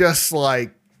they have just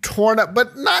like torn up,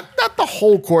 but not the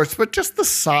whole course, but just the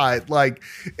side. Like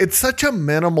it's such a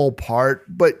minimal part,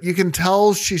 but you can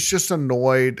tell she's just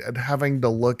annoyed at having to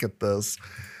look at this.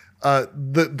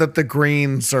 That the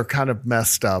greens are kind of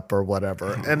messed up or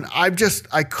whatever. And I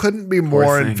couldn't be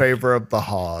more in thing. favor of the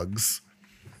hogs.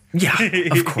 yeah,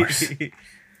 of course.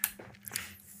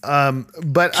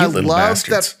 But Cute little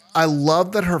bastards. I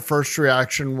love that her first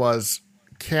reaction was,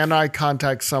 can I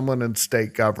contact someone in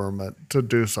state government to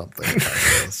do something about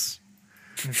this?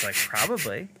 It's like,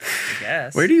 probably, I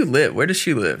guess. Where do you live? Where does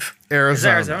she live? It's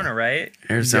Arizona. Arizona, right?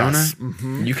 Arizona? Yes.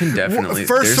 You can definitely.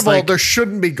 First there's of all, like- there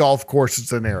shouldn't be golf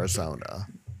courses in Arizona.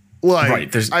 Like,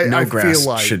 right. There's I no feel grass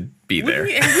like- should be there.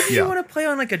 Wouldn't Yeah. you want to play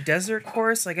on like a desert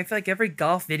course? Like I feel like every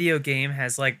golf video game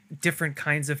has like different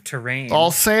kinds of terrain. all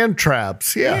sand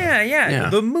traps. Yeah. yeah. Yeah.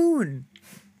 The moon.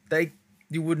 Like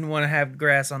you wouldn't want to have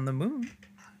grass on the moon.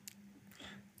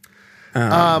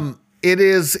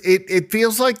 It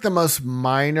feels like the most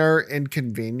minor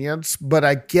inconvenience, but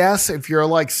I guess if you're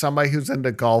like somebody who's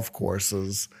into golf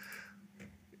courses,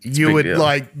 you big would deal.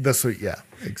 like this. Yeah,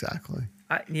 exactly.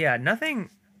 Nothing.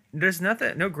 There's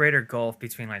nothing. No greater gulf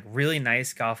between like really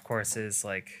nice golf courses,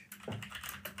 like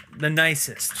the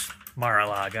nicest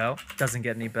Mar-a-Lago doesn't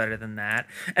get any better than that.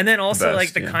 And then also Best,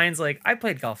 like the yeah. kinds like I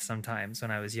played golf sometimes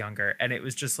when I was younger, and it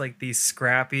was just like these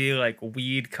scrappy like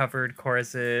weed covered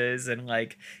courses, and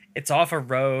like it's off a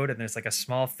road and there's like a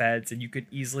small fence, and you could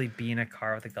easily be in a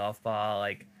car with a golf ball.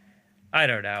 Like I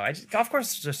don't know. Golf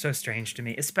courses are so strange to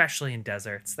me, especially in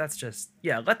deserts. That's just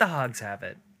let the hogs have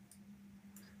it.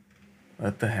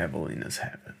 Let the javelinas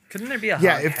have it. Couldn't there be a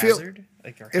Yeah, hog it feel- hazard?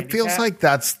 Like, or It feels handicap? like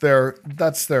that's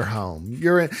their home.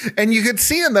 You're in, and you could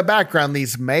see in the background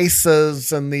these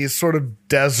mesas and these sort of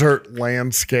desert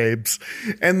landscapes,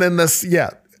 and then this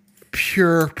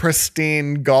pure,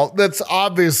 pristine Gulf that's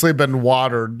obviously been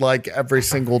watered like every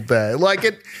single day. Like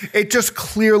it just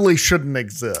clearly shouldn't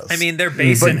exist. I mean, their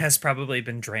basin has probably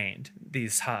been drained,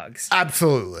 these hogs.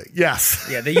 Absolutely. Yes.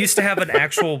 Yeah, they used to have an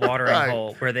actual watering Right.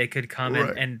 hole where they could come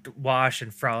Right. and wash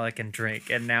and frolic and drink,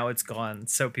 and now it's gone,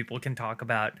 so people can talk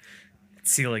about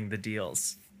sealing the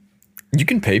deals. You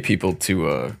can pay people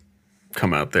to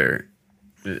come out there.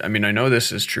 I mean, I know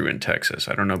this is true in Texas.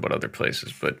 I don't know about other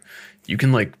places, but you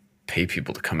can like pay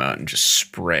people to come out and just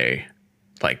spray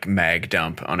like mag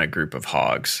dump on a group of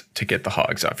hogs to get the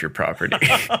hogs off your property.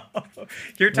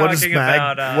 You're What is talking mag?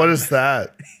 about What is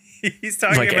that? he's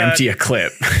talking Like about empty a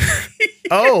clip.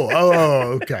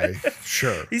 Oh, okay.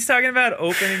 Sure. he's talking about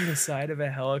opening the side of a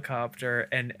helicopter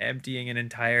and emptying an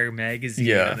entire magazine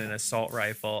Yeah. on an assault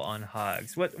rifle on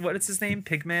hogs. What is his name?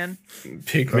 Pigman?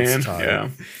 Pigman. tight. Yeah.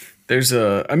 There's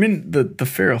I mean, the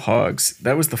feral hogs,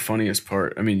 that was the funniest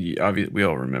part. I mean, obviously, we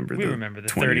all remember We the remember the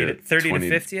 20 30 to 20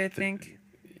 50, I think.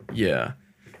 Yeah.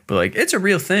 But like, it's a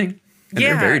real thing. And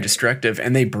Yeah. they're very destructive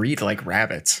and they breed like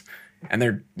rabbits. And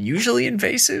they're usually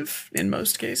invasive in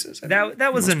most cases. I think,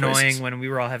 That was in most annoying places. when we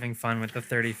were all having fun with the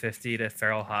 30-50 to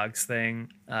feral hogs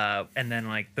thing. And then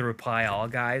like the Reply All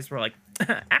guys were like,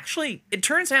 actually, it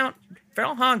turns out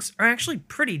feral hogs are actually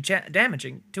pretty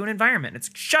damaging to an environment. It's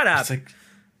shut up. It's like,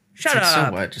 Shut it's like, up.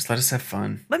 so what? Just let us have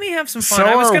fun. Let me have some fun. So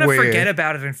I was are going to we. forget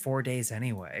about it in 4 days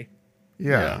anyway.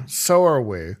 Yeah. So are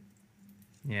we.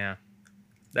 Yeah.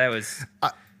 That was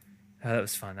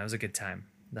fun. That was a good time.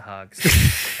 The hogs.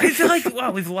 I feel like,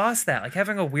 wow, we've lost that. Like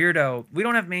having a weirdo. We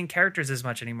don't have main characters as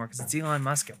much anymore because it's Elon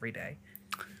Musk every day.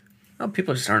 Well,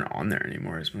 people just aren't on there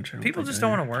anymore as much. People just don't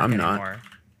want to work I'm anymore. not.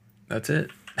 That's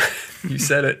it. You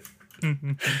said it.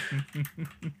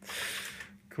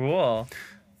 Cool.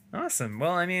 Awesome.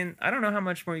 Well, I mean, I don't know how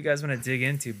much more you guys want to dig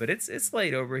into, but it's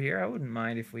late over here. I wouldn't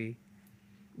mind if we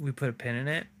put a pin in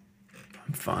it.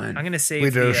 I'm fine. I'm gonna save.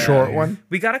 We did a the, short one.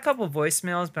 We got a couple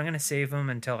voicemails, but I'm gonna save them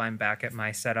until I'm back at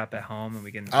my setup at home, and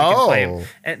we can Oh. play 'em.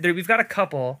 And we've got a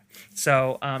couple.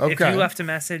 So if Okay. you left a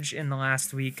message in the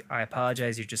last week, I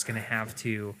apologize. You're just gonna have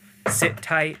to sit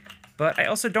tight. But I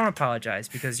also don't apologize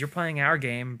because you're playing our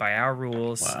game by our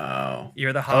rules. Wow.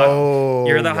 You're the Oh, wow.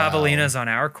 javelinas on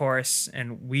our course,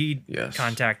 and we Yes.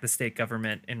 contact the state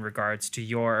government in regards to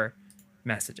your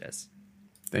messages.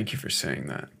 Thank you for saying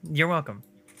that. You're welcome.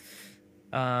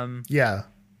 Yeah.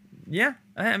 Yeah,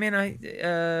 I mean,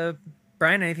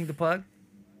 Brian, anything to plug?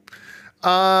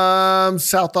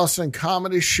 South Austin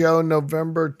Comedy Show,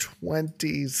 November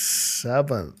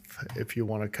 27th. If you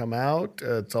want to come out,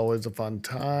 it's always a fun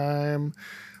time.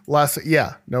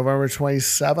 November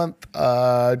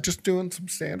 27th. Just doing some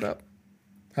stand up,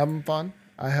 having fun.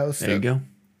 I host There it. you go.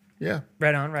 Yeah.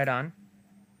 Right on.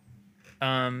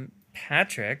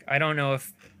 Patrick, I don't know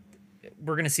if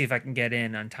we're going to see if I can get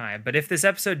in on time, but if this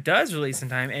episode does release in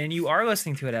time and you are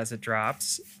listening to it as it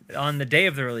drops, on the day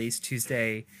of the release,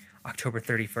 Tuesday, October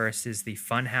 31st, is the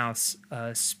Funhouse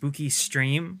spooky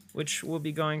stream, which will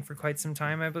be going for quite some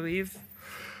time, I believe.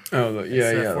 Oh, It's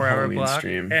yeah. a The 4-hour Halloween block.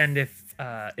 stream. And if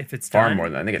it's Far done, more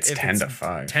than I think it's if 10 to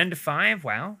 5. 10 to 5.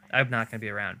 Wow, I'm not going to be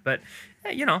around, but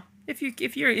if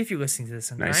you're listening to this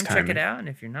sometime, Nice check it timing. out. And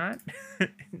if you're not,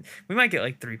 we might get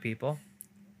like 3 people.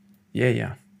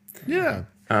 Yeah. Yeah.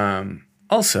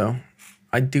 Also,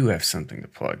 I do have something to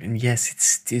plug, and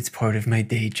yes, it's part of my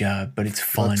day job, but it's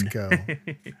fun. Let's go. I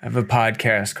have a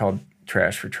podcast called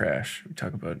Trash for Trash. We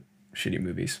talk about shitty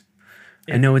movies.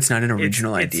 I know it's not an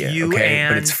original it's idea, you okay, but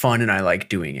and- it's fun, and I like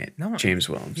doing it. No, James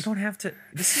Willems. You don't have to.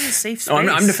 This is a safe space. Oh,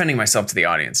 I'm defending myself to the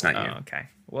audience, not Oh, you. okay.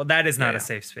 Well, that is not Yeah. a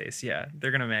safe space. Yeah, they're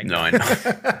gonna make. No, I know.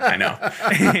 I know.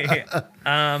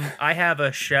 I have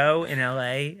a show in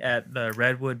LA at the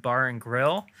Redwood Bar and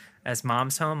Grill as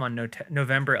Mom's Home on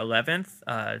November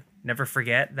 11th. Never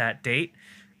forget that date.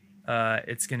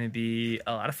 It's going to be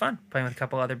a lot of fun playing with a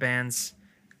couple other bands.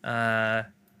 We're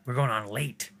going on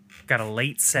late. Got a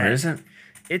late set. Where is it?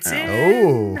 It's Oh,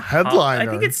 in headliner.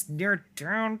 I think it's near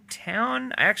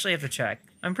downtown. I actually have to check.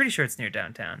 I'm pretty sure it's near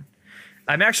downtown.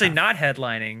 I'm actually not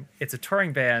headlining. It's a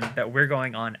touring band that we're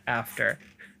going on after.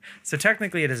 So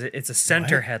technically it's a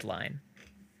center What? headline.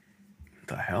 What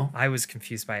the hell? I was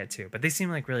confused by it too, but they seem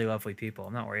like really lovely people.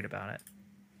 I'm not worried about it.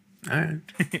 All right.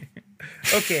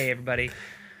 Okay, everybody.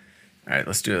 All right,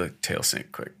 let's do a tail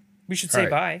sync quick. We should say All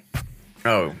bye.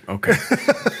 Oh, okay.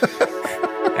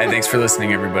 Hey, thanks for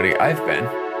listening, everybody. I've been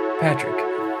Patrick.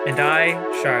 And I,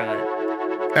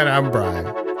 Charlotte. And I'm Brian.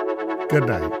 Good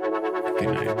night.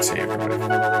 Good night. See you,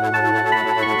 everybody.